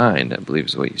any kind, I believe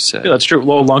is what you said. Yeah, that's true.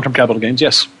 Low long-term capital gains,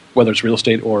 yes. Whether it's real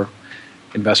estate or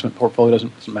investment portfolio,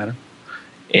 doesn't matter.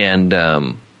 And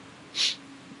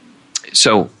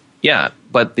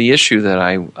but the issue that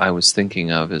I was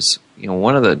thinking of is,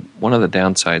 one of the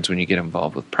downsides when you get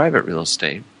involved with private real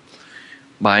estate,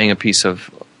 buying a piece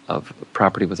of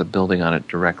property with a building on it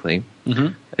directly,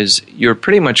 is you're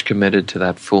pretty much committed to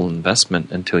that full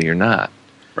investment until you're not.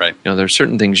 Right. There's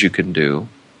certain things you can do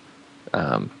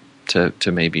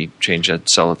to maybe change that,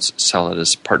 sell it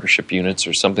as partnership units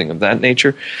or something of that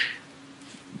nature.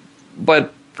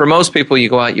 But for most people, you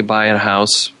go out, you buy a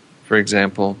house, for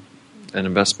example, an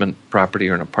investment property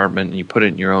or an apartment, and you put it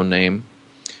in your own name.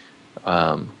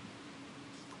 And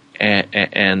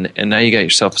now you got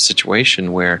yourself a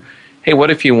situation where, hey,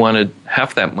 what if you wanted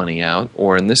half that money out?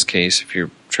 Or in this case, if you're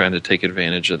trying to take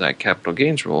advantage of that capital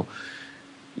gains rule,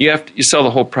 you sell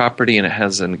the whole property and it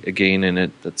has a gain in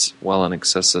it that's well in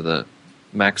excess of the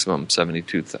maximum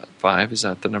 72.5. Is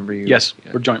that the number you? Yes,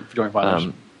 yeah. For joint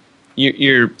filers.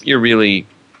 You're really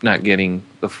not getting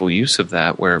the full use of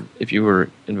that. Where if you were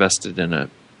invested in a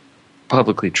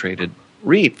publicly traded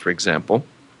REIT, for example,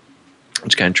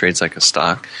 which kind of trades like a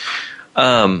stock.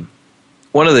 One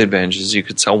of the advantages is you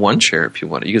could sell one share if you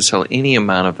want. You could sell any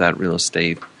amount of that real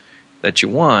estate that you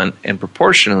want, and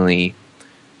proportionally,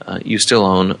 you still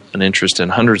own an interest in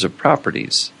hundreds of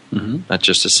properties, not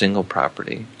just a single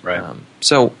property. Right.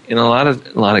 So, in a lot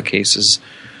of cases,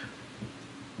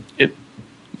 it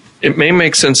may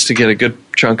make sense to get a good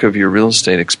chunk of your real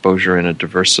estate exposure in a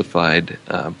diversified,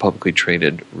 publicly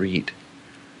traded REIT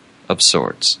of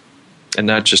sorts. And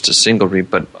not just a single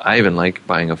REIT, but I even like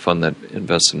buying a fund that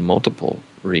invests in multiple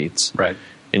REITs. Right.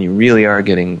 And you really are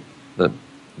getting the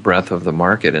breadth of the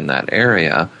market in that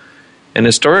area. And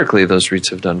historically, those REITs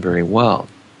have done very well.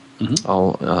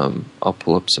 I'll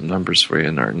pull up some numbers for you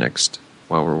in our next,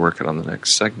 while we're working on the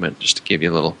next segment, just to give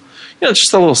you a little,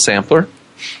 just a little sampler.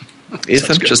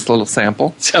 Ethan, just a little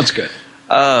sample. Sounds good.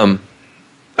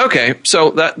 Okay,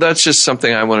 so that's just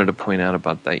something I wanted to point out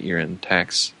about that year-end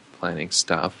tax planning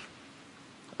stuff.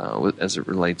 As it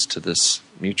relates to this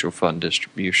mutual fund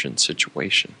distribution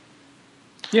situation.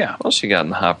 Yeah. What else you got in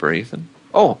the hopper, Ethan?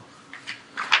 Oh,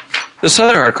 this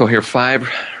other article here, 5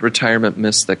 retirement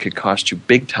myths that could cost you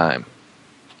big time.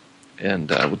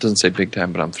 And it doesn't say big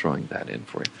time, but I'm throwing that in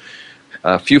for you.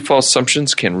 A few false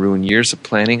assumptions can ruin years of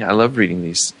planning. I love reading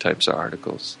these types of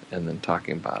articles and then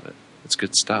talking about it. It's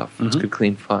good stuff. It's good,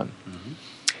 clean fun.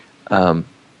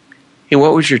 Hey,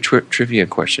 what was your trivia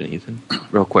question, Ethan?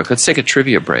 Real quick. Let's take a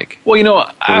trivia break. Well,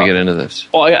 before we get into this.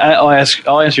 Well, I'll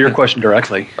answer your question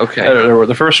directly. Okay.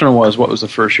 The first one was, what was the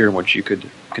first year in which you could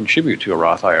contribute to a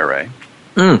Roth IRA?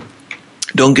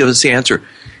 Don't give us the answer.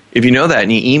 If you know that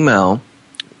and you email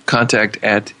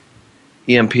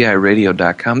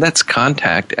contact@empiradio.com, that's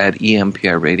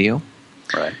contact@empiradio.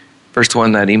 Right. First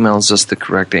one that emails us the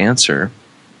correct answer.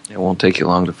 It won't take you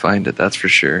long to find it, that's for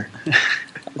sure.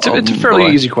 It's a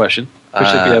fairly easy question.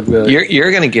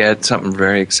 You're going to get something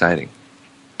very exciting.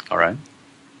 All right.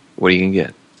 What are you going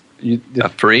to get? A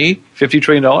free $50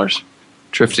 trillion?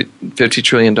 $50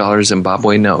 trillion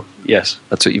Zimbabwe note. Yes.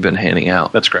 That's what you've been handing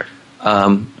out. That's correct.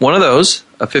 One of those,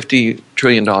 a $50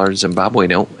 trillion Zimbabwe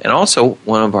note, and also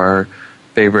one of our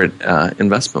favorite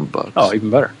investment books. Oh, even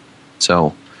better.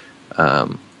 So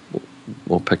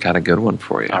we'll pick out a good one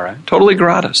for you. All right. Totally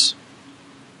gratis.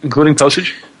 Including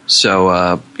postage? So,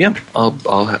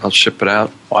 I'll ship it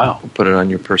out. Wow. We'll put it on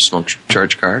your personal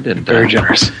charge card. And very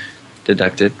generous.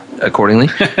 Deduct it accordingly.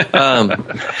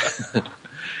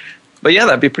 But yeah,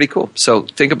 that'd be pretty cool. So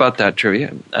think about that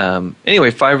trivia.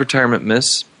 Anyway, 5 retirement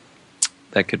myths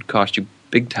that could cost you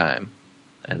big time.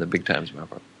 And the big time's my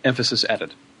part. Emphasis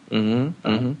added. This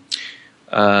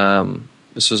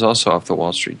was also off the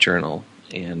Wall Street Journal.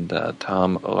 And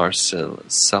Tom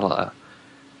Larsella.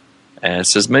 And it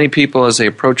says, many people, as they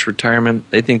approach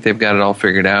retirement, they think they've got it all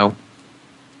figured out.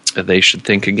 They should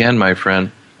think again, my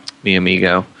friend, mi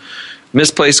amigo.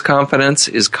 Misplaced confidence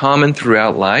is common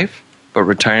throughout life, but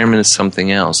retirement is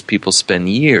something else. People spend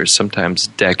years, sometimes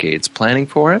decades, planning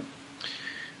for it.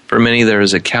 For many, there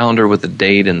is a calendar with a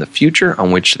date in the future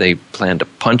on which they plan to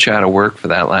punch out of work for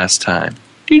that last time.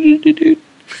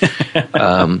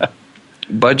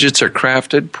 Budgets are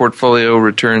crafted, portfolio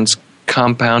returns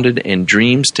compounded, and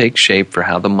dreams take shape for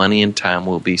how the money and time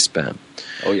will be spent.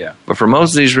 Oh, yeah. But for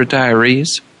most of these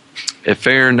retirees, a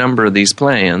fair number of these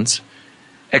plans,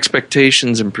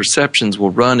 expectations and perceptions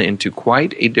will run into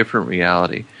quite a different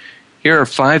reality. Here are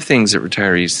 5 things that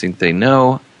retirees think they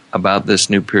know about this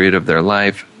new period of their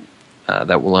life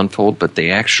that will unfold, but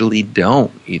they actually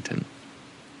don't, Ethan.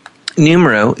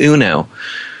 Numero uno.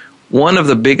 One of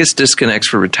the biggest disconnects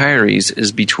for retirees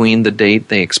is between the date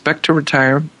they expect to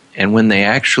retire and when they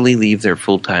actually leave their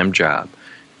full-time job.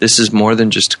 This is more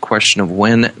than just a question of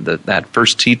when that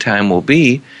first tea time will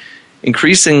be.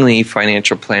 Increasingly,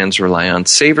 financial plans rely on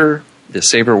the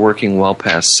saver working well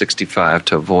past 65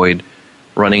 to avoid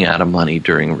running out of money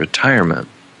during retirement.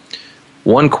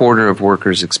 1/4 of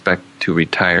workers expect to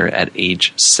retire at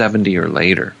age 70 or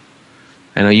later.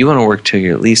 I know you want to work till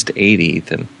you're at least 80,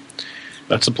 Ethan.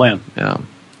 That's the plan.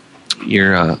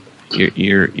 You're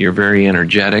very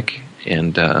energetic,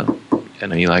 and I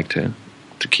know you like to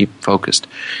keep focused.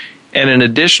 And an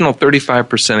additional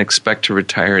 35% expect to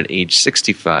retire at age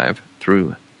 65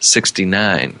 through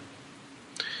 69.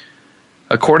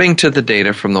 According to the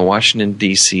data from the Washington,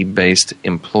 D.C.-based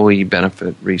Employee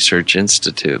Benefit Research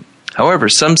Institute, however,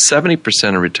 some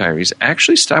 70% of retirees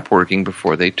actually stop working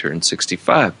before they turn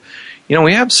 65. You know,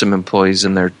 we have some employees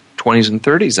in their 20s and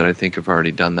 30s that I think have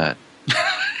already done that.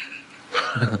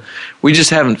 We just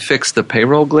haven't fixed the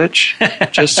payroll glitch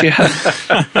just yet.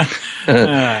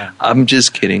 I'm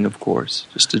just kidding, of course.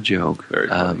 Just a joke. Very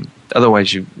funny.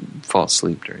 Otherwise, you fall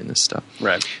asleep during this stuff.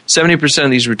 Right. 70%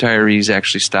 of these retirees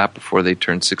actually stop before they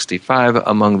turn 65.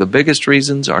 Among the biggest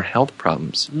reasons are health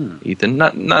problems, Ethan.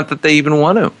 Not that they even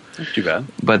want to. Not too bad.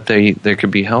 But there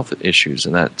could be health issues,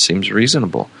 and that seems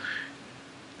reasonable.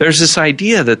 There's this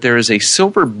idea that there is a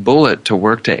silver bullet to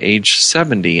work to age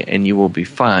 70 and you will be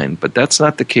fine, but that's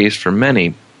not the case for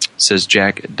many, says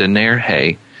Jack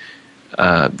Denerhay,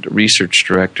 research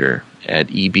director at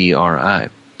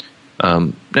EBRI.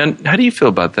 And how do you feel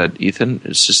about that, Ethan?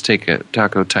 Let's just take a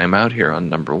taco time out here on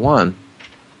number 1.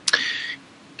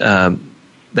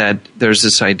 That there's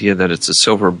this idea that it's a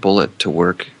silver bullet to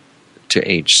work to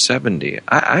age 70.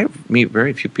 I meet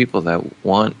very few people that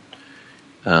want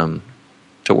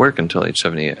to work until age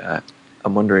 70.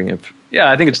 I'm wondering if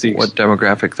I think it's what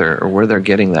demographic or where they're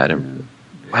getting that. And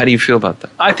how do you feel about that?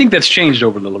 I think that's changed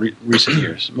over the recent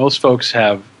years. Most folks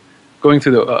have, going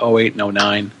through the 08 and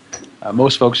 09,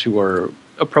 most folks who are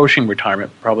approaching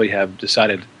retirement probably have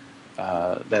decided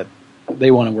that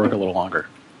they want to work a little longer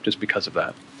just because of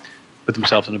that. Put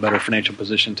themselves in a better financial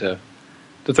position to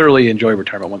thoroughly enjoy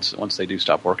retirement once they do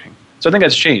stop working. So I think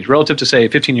that's changed relative to, say,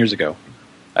 15 years ago.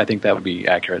 I think that would be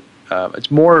accurate.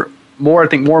 It's more. I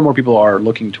think more and more people are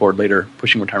looking toward later,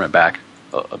 pushing retirement back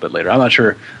a bit later. I'm not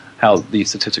sure how these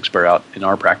statistics bear out in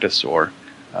our practice or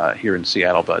here in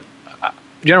Seattle, but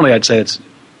generally I'd say it's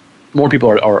more people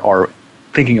are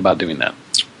thinking about doing that.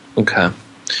 Okay.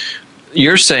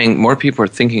 You're saying more people are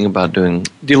thinking about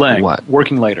delaying what?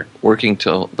 Working later. Working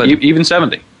till... But even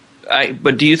 70.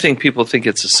 But do you think people think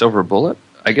it's a silver bullet?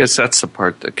 I guess that's the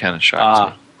part that kind of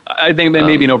shocks me. I think that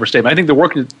may be an overstatement. I think they're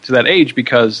working to that age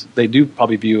because they do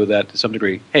probably view that to some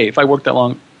degree, hey, if I work that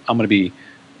long, I'm going to be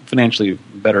financially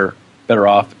better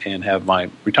off and have my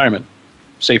retirement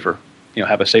safer,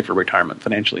 have a safer retirement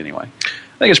financially anyway.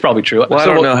 I think it's probably true. Well, I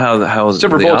don't know how the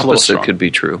opposite could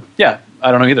be true. Yeah,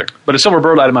 I don't know either. But a silver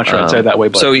bullet, I'm not sure I'd say it that way.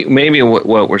 But. So maybe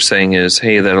what we're saying is,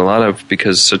 hey, that a lot of,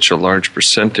 because such a large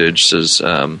percentage is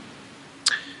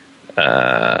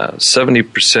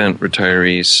 70%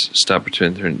 retirees stop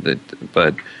retiring,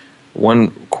 but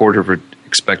 1/4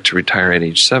 expect to retire at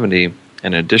age 70, and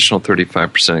an additional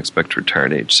 35% expect to retire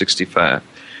at age 65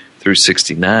 through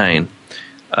 69.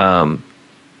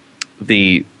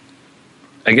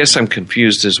 I guess I'm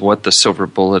confused as what the silver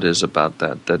bullet is about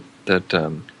that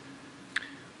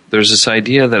there's this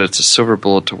idea that it's a silver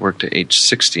bullet to work to age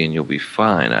 60 and you'll be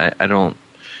fine. I don't.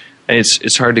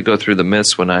 It's hard to go through the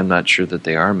myths when I'm not sure that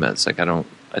they are myths. I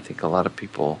think a lot of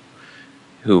people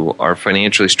who are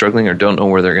financially struggling or don't know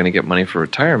where they're going to get money for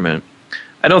retirement,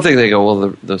 I don't think they go,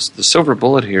 well, the silver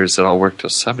bullet here is that I'll work till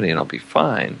 70 and I'll be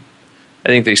fine. I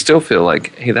think they still feel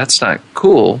like, hey, that's not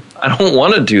cool. I don't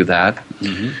want to do that.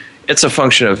 Mm-hmm. It's a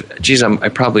function of, geez, I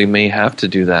probably may have to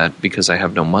do that because I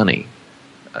have no money.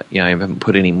 I haven't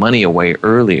put any money away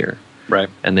earlier. Right.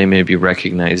 And they may be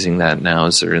recognizing that now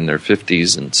as they're in their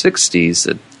 50s and 60s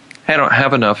that I don't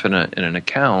have enough in an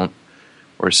account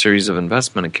or a series of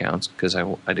investment accounts because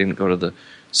I didn't go to the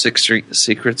 6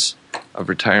 secrets of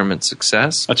retirement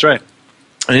success. That's right.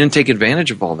 I didn't take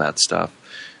advantage of all that stuff.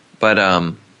 But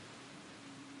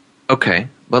okay,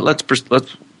 but let's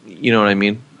you know what I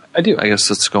mean? I do. I guess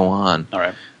let's go on. All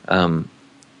right.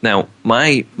 Now,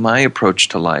 my approach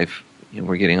to life,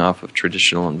 we're getting off of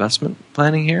traditional investment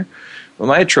planning here. Well,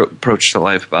 my approach to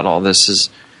life about all this is,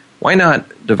 why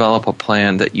not develop a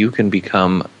plan that you can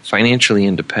become financially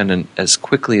independent as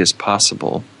quickly as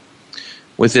possible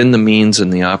within the means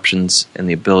and the options and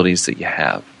the abilities that you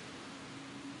have?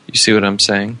 You see what I'm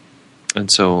saying?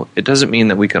 And so it doesn't mean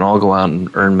that we can all go out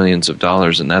and earn millions of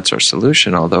dollars and that's our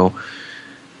solution, although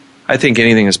I think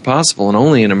anything is possible, and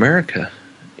only in America,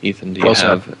 Ethan, do you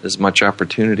have as much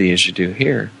opportunity as you do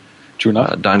here. True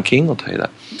enough. Don King will tell you that.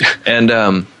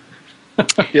 And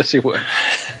yes, he would.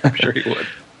 I'm sure he would.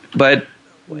 But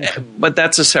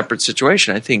that's a separate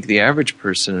situation. I think the average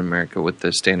person in America with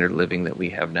the standard of living that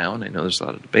we have now, and I know there's a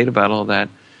lot of debate about all that,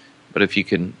 but if you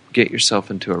can get yourself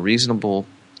into a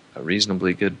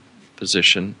reasonably good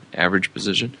position, average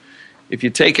position, if you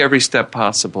take every step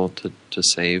possible to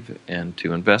save and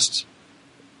to invest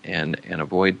and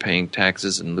avoid paying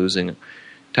taxes and losing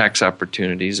tax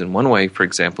opportunities. And one way, for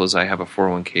example, is I have a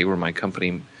 401k where my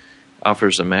company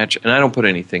offers a match, and I don't put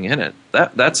anything in it.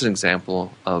 That's an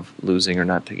example of losing or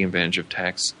not taking advantage of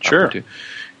tax. Sure.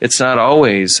 It's not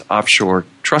always offshore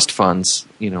trust funds,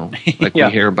 like we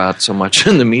hear about so much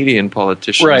in the media and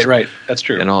politicians. Right. That's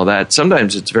true. And all that.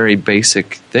 Sometimes it's very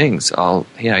basic things.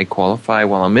 I qualify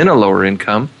while I'm in a lower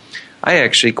income. I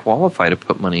actually qualify to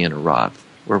put money in a Roth,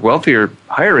 where wealthier,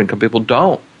 higher income people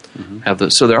don't have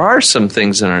those. So there are some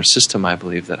things in our system, I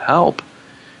believe, that help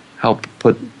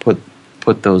put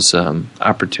those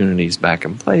opportunities back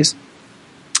in place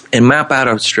and map out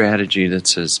a strategy that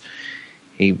says,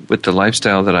 hey, with the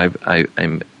lifestyle that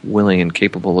I'm willing and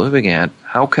capable of living at,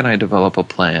 how can I develop a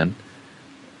plan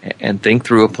and think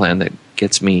through a plan that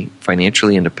gets me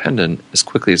financially independent as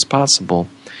quickly as possible?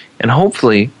 And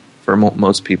hopefully, for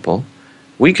most people,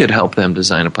 we could help them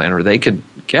design a plan, or they could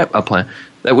get a plan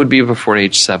that would be before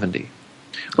age 70.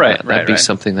 That'd be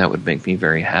something that would make me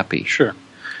very happy. Sure.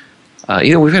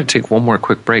 We've got to take one more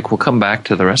quick break. We'll come back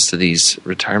to the rest of these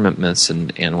retirement myths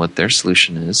and what their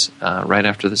solution is right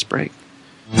after this break.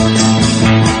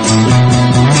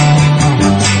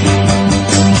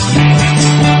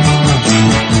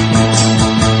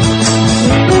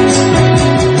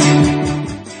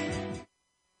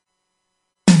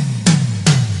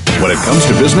 When it comes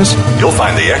to business, you'll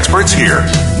find the experts here.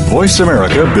 Voice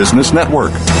America Business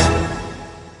Network.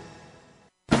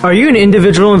 Are you an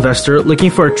individual investor looking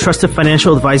for a trusted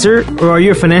financial advisor, or are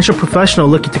you a financial professional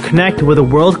looking to connect with a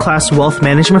world-class wealth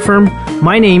management firm?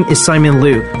 My name is Simon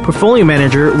Liu, portfolio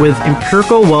manager with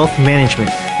Empirical Wealth Management.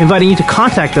 inviting you to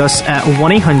contact us at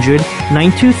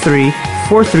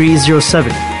 1-800-923-4307.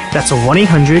 That's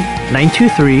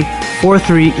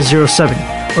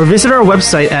 1-800-923-4307. Or visit our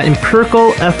website at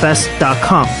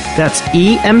empiricalfs.com. That's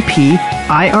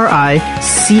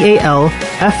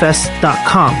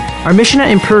EMPIRICALFS.com. Our mission at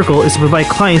Empirical is to provide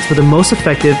clients with the most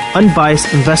effective,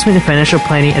 unbiased investment and financial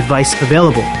planning advice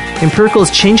available. Empirical is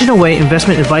changing the way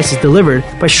investment advice is delivered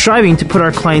by striving to put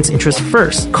our clients' interests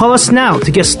first. Call us now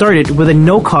to get started with a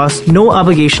no-cost,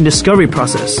 no-obligation discovery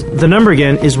process. The number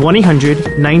again is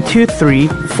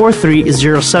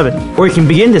 1-800-923-4307. Or you can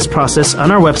begin this process on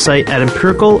our website at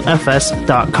empiricalfs.com.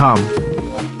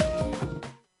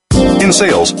 In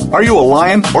sales, are you a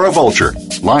lion or a vulture?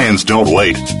 Lions don't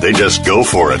wait. They just go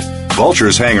for it.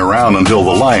 Vultures hang around until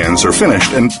the lions are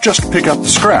finished and just pick up the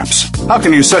scraps. How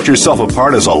can you set yourself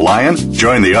apart as a lion?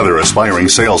 Join the other aspiring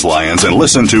sales lions and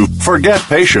listen to Forget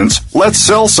Patience, Let's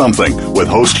Sell Something with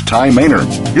host Ty Maynard.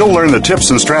 You'll learn the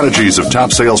tips and strategies of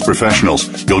top sales professionals.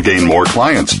 You'll gain more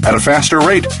clients at a faster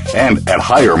rate and at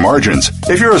higher margins.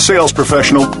 If you're a sales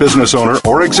professional, business owner,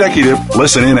 or executive,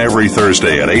 listen in every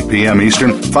Thursday at 8 p.m.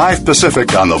 Eastern, 5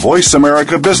 Pacific on the Voice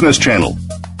America Business Channel.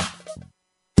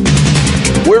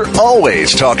 We're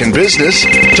always talking business.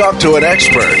 Talk to an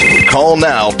expert. Call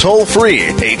now toll free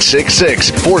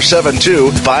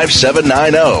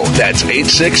 866-472-5790. That's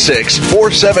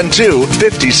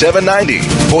 866-472-5790.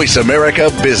 Voice America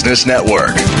Business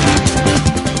Network.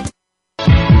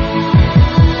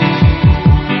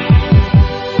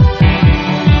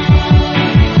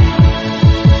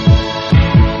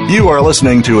 You are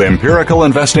listening to Empirical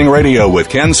Investing Radio with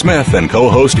Ken Smith and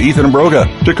co-host Ethan Broga.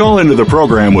 To call into the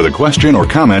program with a question or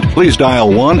comment, please dial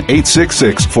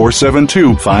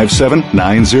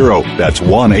 1-866-472-5790. That's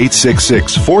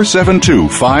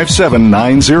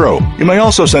 1-866-472-5790. You may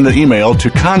also send an email to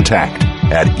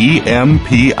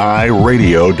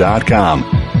contact@empiradio.com.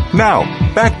 Now,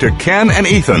 back to Ken and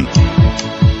Ethan.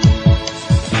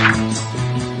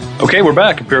 Okay, we're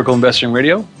back. Empirical Investing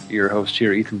Radio. Your host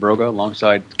here, Ethan Broga,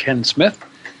 alongside Ken Smith,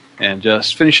 and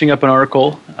just finishing up an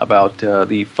article about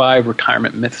the 5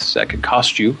 retirement myths that could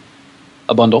cost you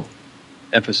a bundle.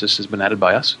 Emphasis has been added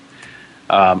by us.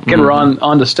 Ken, we're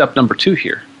on to step number 2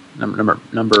 here. Number.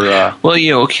 Well,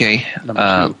 yeah, okay.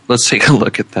 Let's take a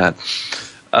look at that.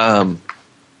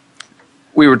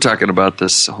 We were talking about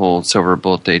this whole silver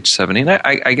bullet to age 70, and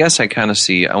I guess I kind of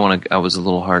see. I was a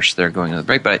little harsh there going to the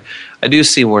break, but I do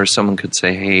see where someone could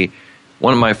say, "Hey,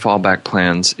 one of my fallback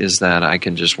plans is that I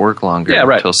can just work longer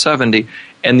until 70."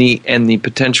 And the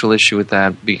potential issue with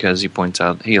that, because he points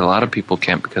out, hey, a lot of people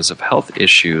can't because of health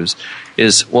issues,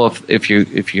 is, well, if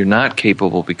you're not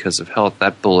capable because of health,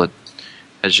 that bullet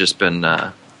has just been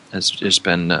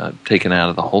taken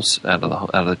out of the whole out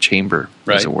of the chamber,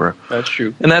 as it were. That's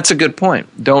true, and that's a good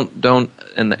point. Don't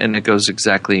and it goes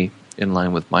exactly in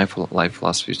line with my life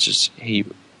philosophy. It's just, hey,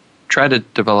 try to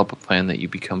develop a plan that you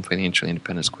become financially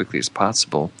independent as quickly as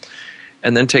possible,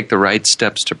 and then take the right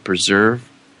steps to preserve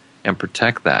and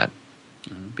protect that,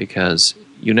 because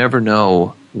you never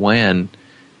know when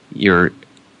your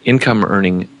income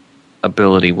earning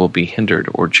ability will be hindered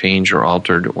or changed or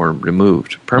altered or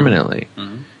removed permanently.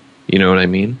 Mm-hmm. You know what I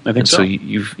mean? I think so. So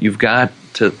you've got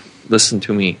to listen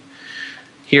to me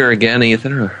here again,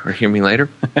 Ethan, or hear me later.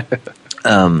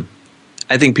 I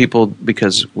think people,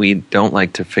 because we don't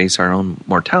like to face our own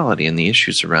mortality and the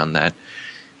issues around that,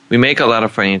 we make a lot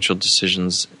of financial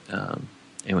decisions,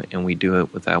 and we do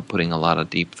it without putting a lot of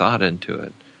deep thought into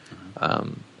it.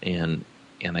 And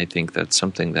I think that's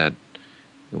something that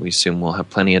we assume we'll have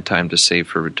plenty of time to save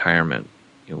for retirement.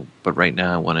 But right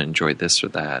now I want to enjoy this or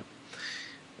that.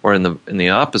 Or in the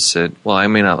opposite, well,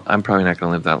 I'm probably not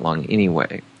going to live that long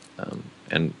anyway.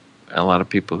 And a lot of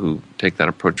people who take that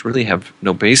approach really have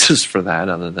no basis for that,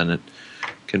 other than it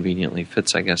conveniently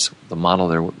fits, I guess, the model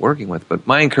they're working with. But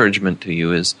my encouragement to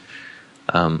you is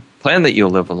plan that you'll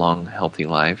live a long, healthy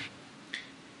life,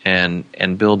 and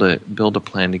build a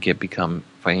plan to become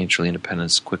financially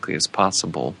independent as quickly as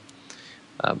possible.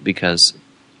 Because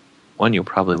one, you'll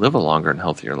probably live a longer and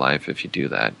healthier life if you do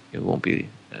that. You won't be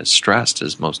as stressed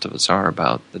as most of us are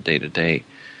about the day-to-day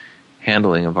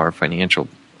handling of our financial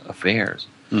affairs.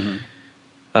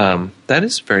 Mm-hmm. That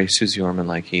is very Susie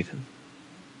Orman-like, Ethan.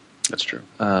 That's true.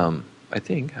 I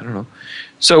think. I don't know.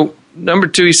 So, number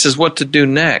 2, he says, what to do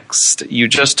next? You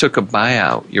just took a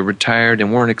buyout. You're retired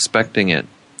and weren't expecting it.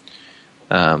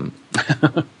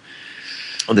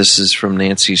 This is from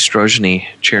Nancy Strojny,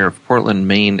 chair of Portland,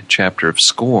 Maine chapter of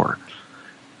SCORE,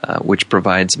 which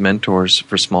provides mentors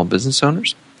for small business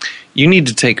owners. You need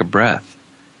to take a breath,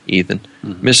 Ethan.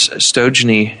 Mm-hmm. Ms.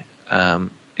 Strojny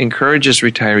encourages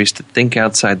retirees to think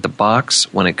outside the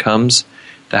box when it comes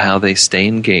to how they stay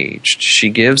engaged. She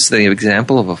gives the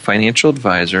example of a financial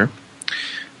advisor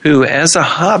who, as a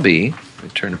hobby, let me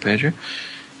turn the page here,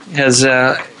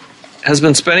 has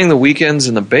been spending the weekends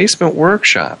in the basement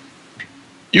workshop.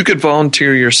 You could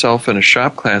volunteer yourself in a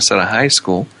shop class at a high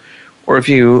school, or if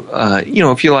you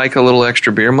like a little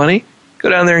extra beer money, go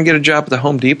down there and get a job at the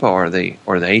Home Depot or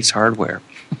the Ace Hardware.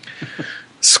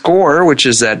 SCORE, which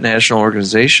is that national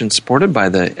organization supported by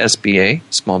the SBA,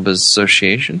 Small Business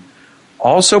Association,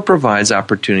 also provides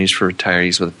opportunities for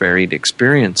retirees with varied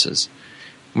experiences,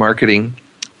 marketing,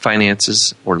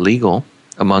 finances, or legal,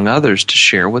 among others, to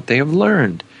share what they have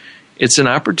learned. It's an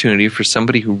opportunity for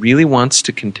somebody who really wants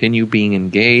to continue being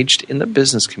engaged in the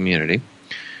business community,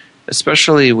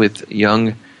 especially with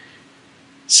young,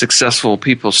 successful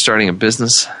people starting a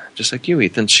business, just like you,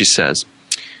 Ethan, she says.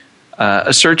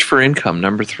 A search for income,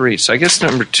 number 3. So I guess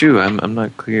number 2, I'm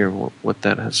not clear what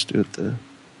that has to do with the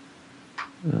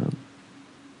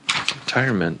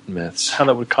retirement myths. How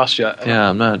that would cost you. Yeah,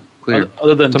 I'm not clear.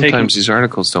 Other than sometimes these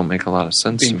articles don't make a lot of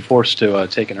sense. Being forced to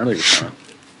take an early retirement.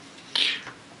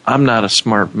 I'm not a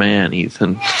smart man,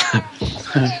 Ethan.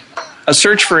 A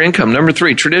search for income, number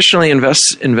 3. Traditionally,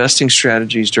 investing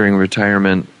strategies during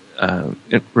retirement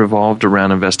it revolved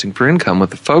around investing for income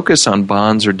with a focus on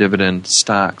bonds or dividend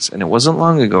stocks. And it wasn't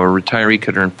long ago a retiree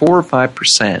could earn 4 or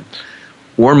 5%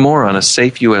 or more on a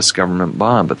safe U.S. government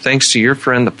bond. But thanks to your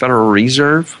friend, the Federal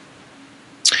Reserve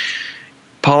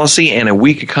policy and a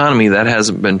weak economy, that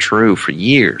hasn't been true for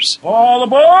years. All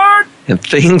aboard! And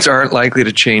things aren't likely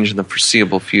to change in the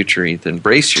foreseeable future, Ethan.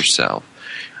 Brace yourself.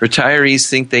 Retirees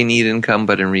think they need income,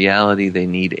 but in reality, they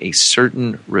need a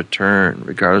certain return,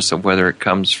 regardless of whether it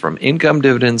comes from income,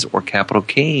 dividends, or capital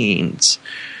gains,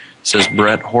 says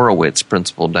Brett Horowitz,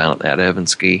 principal down at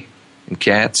Evansky and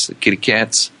Cats, the Kitty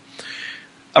Cats.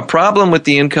 A problem with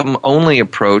the income-only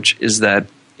approach is that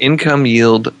income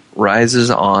yield rises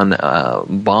on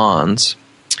bonds.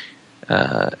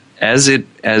 As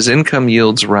income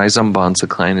yields rise on bonds, the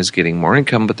client is getting more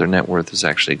income, but their net worth is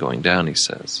actually going down, he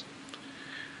says.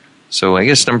 So I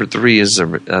guess number 3 is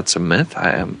that's a myth.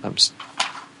 I'm a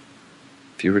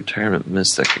few retirement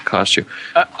myths that could cost you.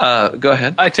 Go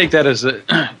ahead. I take that as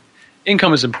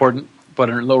income is important, but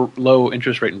in low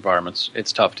interest rate environments,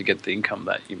 it's tough to get the income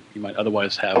that you might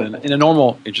otherwise have in a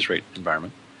normal interest rate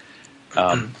environment.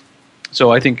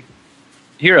 So I think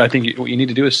what you need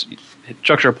to do is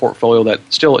structure a portfolio that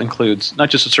still includes not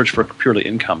just a search for purely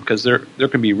income, because there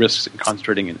can be risks in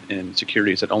concentrating in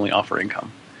securities that only offer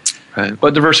income. Right.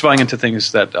 But diversifying into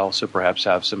things that also perhaps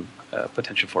have some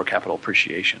potential for capital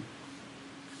appreciation,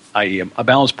 i.e. a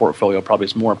balanced portfolio probably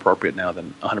is more appropriate now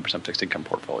than a 100% fixed income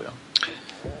portfolio.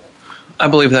 I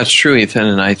believe that's true, Ethan,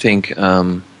 and I think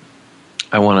I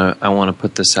want to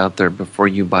put this out there before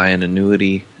you buy an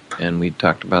annuity, and we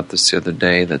talked about this the other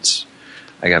day,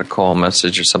 I got a call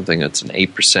message or something that's an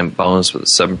 8% bonus with a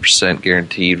 7%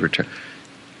 guaranteed return.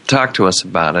 Talk to us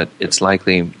about it. It's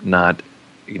likely not.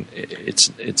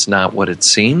 It's not what it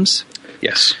seems.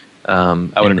 Yes, I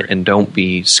would agree. And don't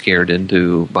be scared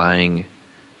into buying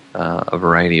a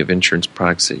variety of insurance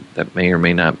products that may or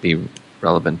may not be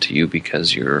relevant to you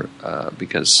because you're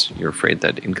afraid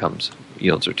that incomes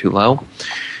yields are too low.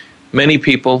 Many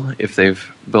people, if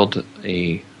they've built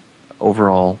a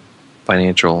overall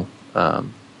financial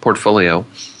portfolio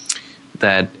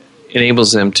that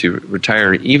enables them to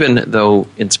retire, even though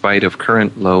in spite of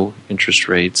current low interest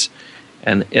rates.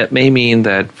 And it may mean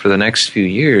that for the next few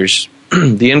years,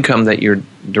 the income that you're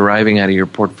deriving out of your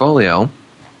portfolio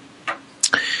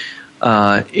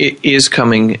is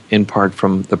coming in part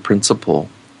from the principal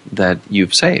that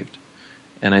you've saved.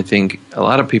 And I think a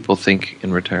lot of people think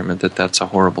in retirement that that's a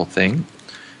horrible thing.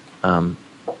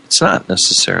 It's not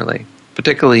necessarily,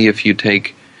 particularly if you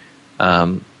take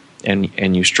and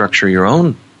you structure your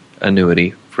own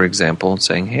annuity, for example,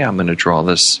 saying, hey, I'm going to draw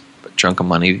this chunk of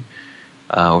money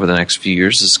over the next few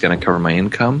years. This is going to cover my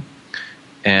income.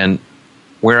 And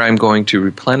where I'm going to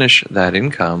replenish that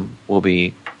income will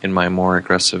be in my more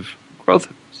aggressive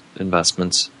growth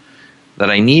investments that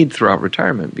I need throughout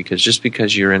retirement, because just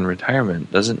because you're in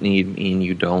retirement doesn't mean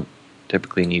you don't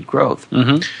typically need growth.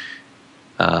 Mm-hmm.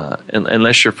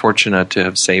 Unless you're fortunate to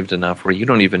have saved enough where you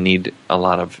don't even need a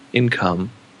lot of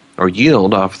income or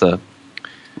yield off the...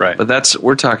 Right. But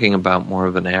we're talking about more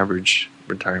of an average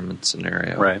retirement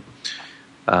scenario. Right.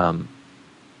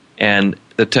 And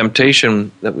the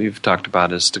temptation that we've talked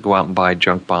about is to go out and buy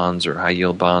junk bonds or high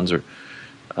yield bonds, or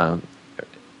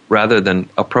rather than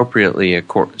appropriately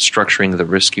structuring the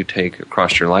risk you take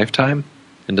across your lifetime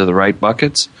into the right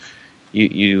buckets,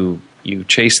 you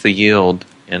chase the yield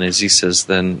And as he says,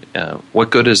 then what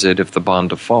good is it if the bond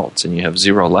defaults and you have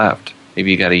zero left?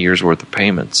 Maybe you got a year's worth of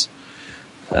payments.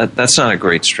 That's not a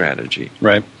great strategy.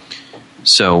 Right.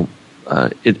 So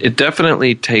it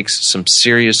definitely takes some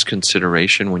serious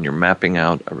consideration when you're mapping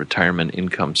out a retirement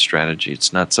income strategy.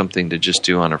 It's not something to just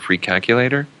do on a free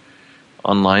calculator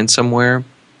online somewhere.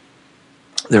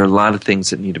 There are a lot of things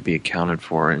that need to be accounted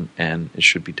for, and it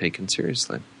should be taken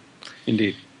seriously.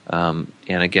 Indeed. And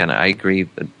again, I agree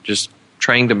that just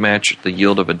trying to match the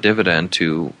yield of a dividend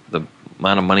to the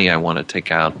amount of money I want to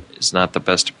take out is not the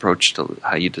best approach to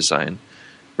how you design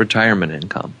retirement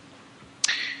income.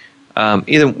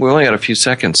 Ethan, we only got a few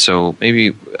seconds, so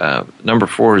maybe number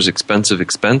 4 is expensive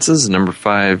expenses. Number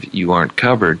 5, you aren't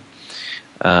covered.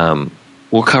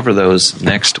 We'll cover those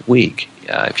next week.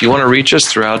 If you want to reach us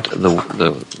throughout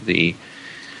the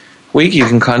week, you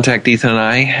can contact Ethan and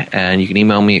I, and you can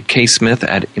email me at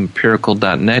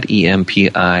ksmith@empirical.net,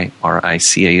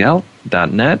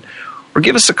 empirical.net, or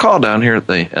give us a call down here at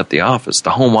the office,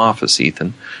 the home office,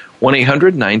 Ethan.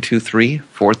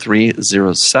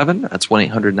 1-800-923-4307. That's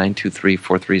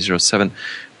 1-800-923-4307.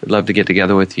 We'd love to get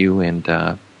together with you and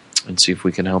see if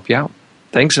we can help you out.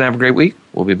 Thanks, and have a great week.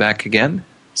 We'll be back again,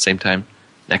 same time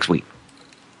next week.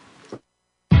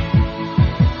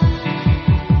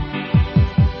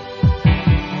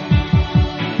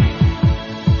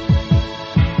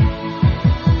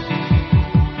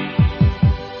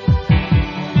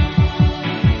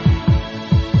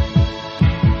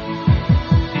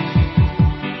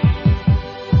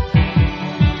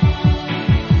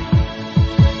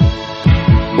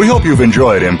 We hope you've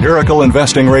enjoyed Empirical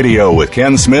Investing Radio with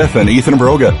Ken Smith and Ethan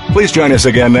Broga. Please join us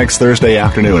again next Thursday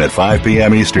afternoon at 5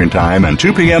 p.m. Eastern Time and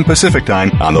 2 p.m. Pacific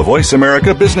Time on the Voice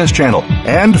America Business Channel.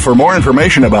 And for more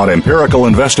information about Empirical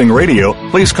Investing Radio,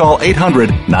 please call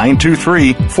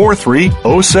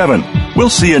 800-923-4307. We'll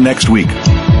see you next week.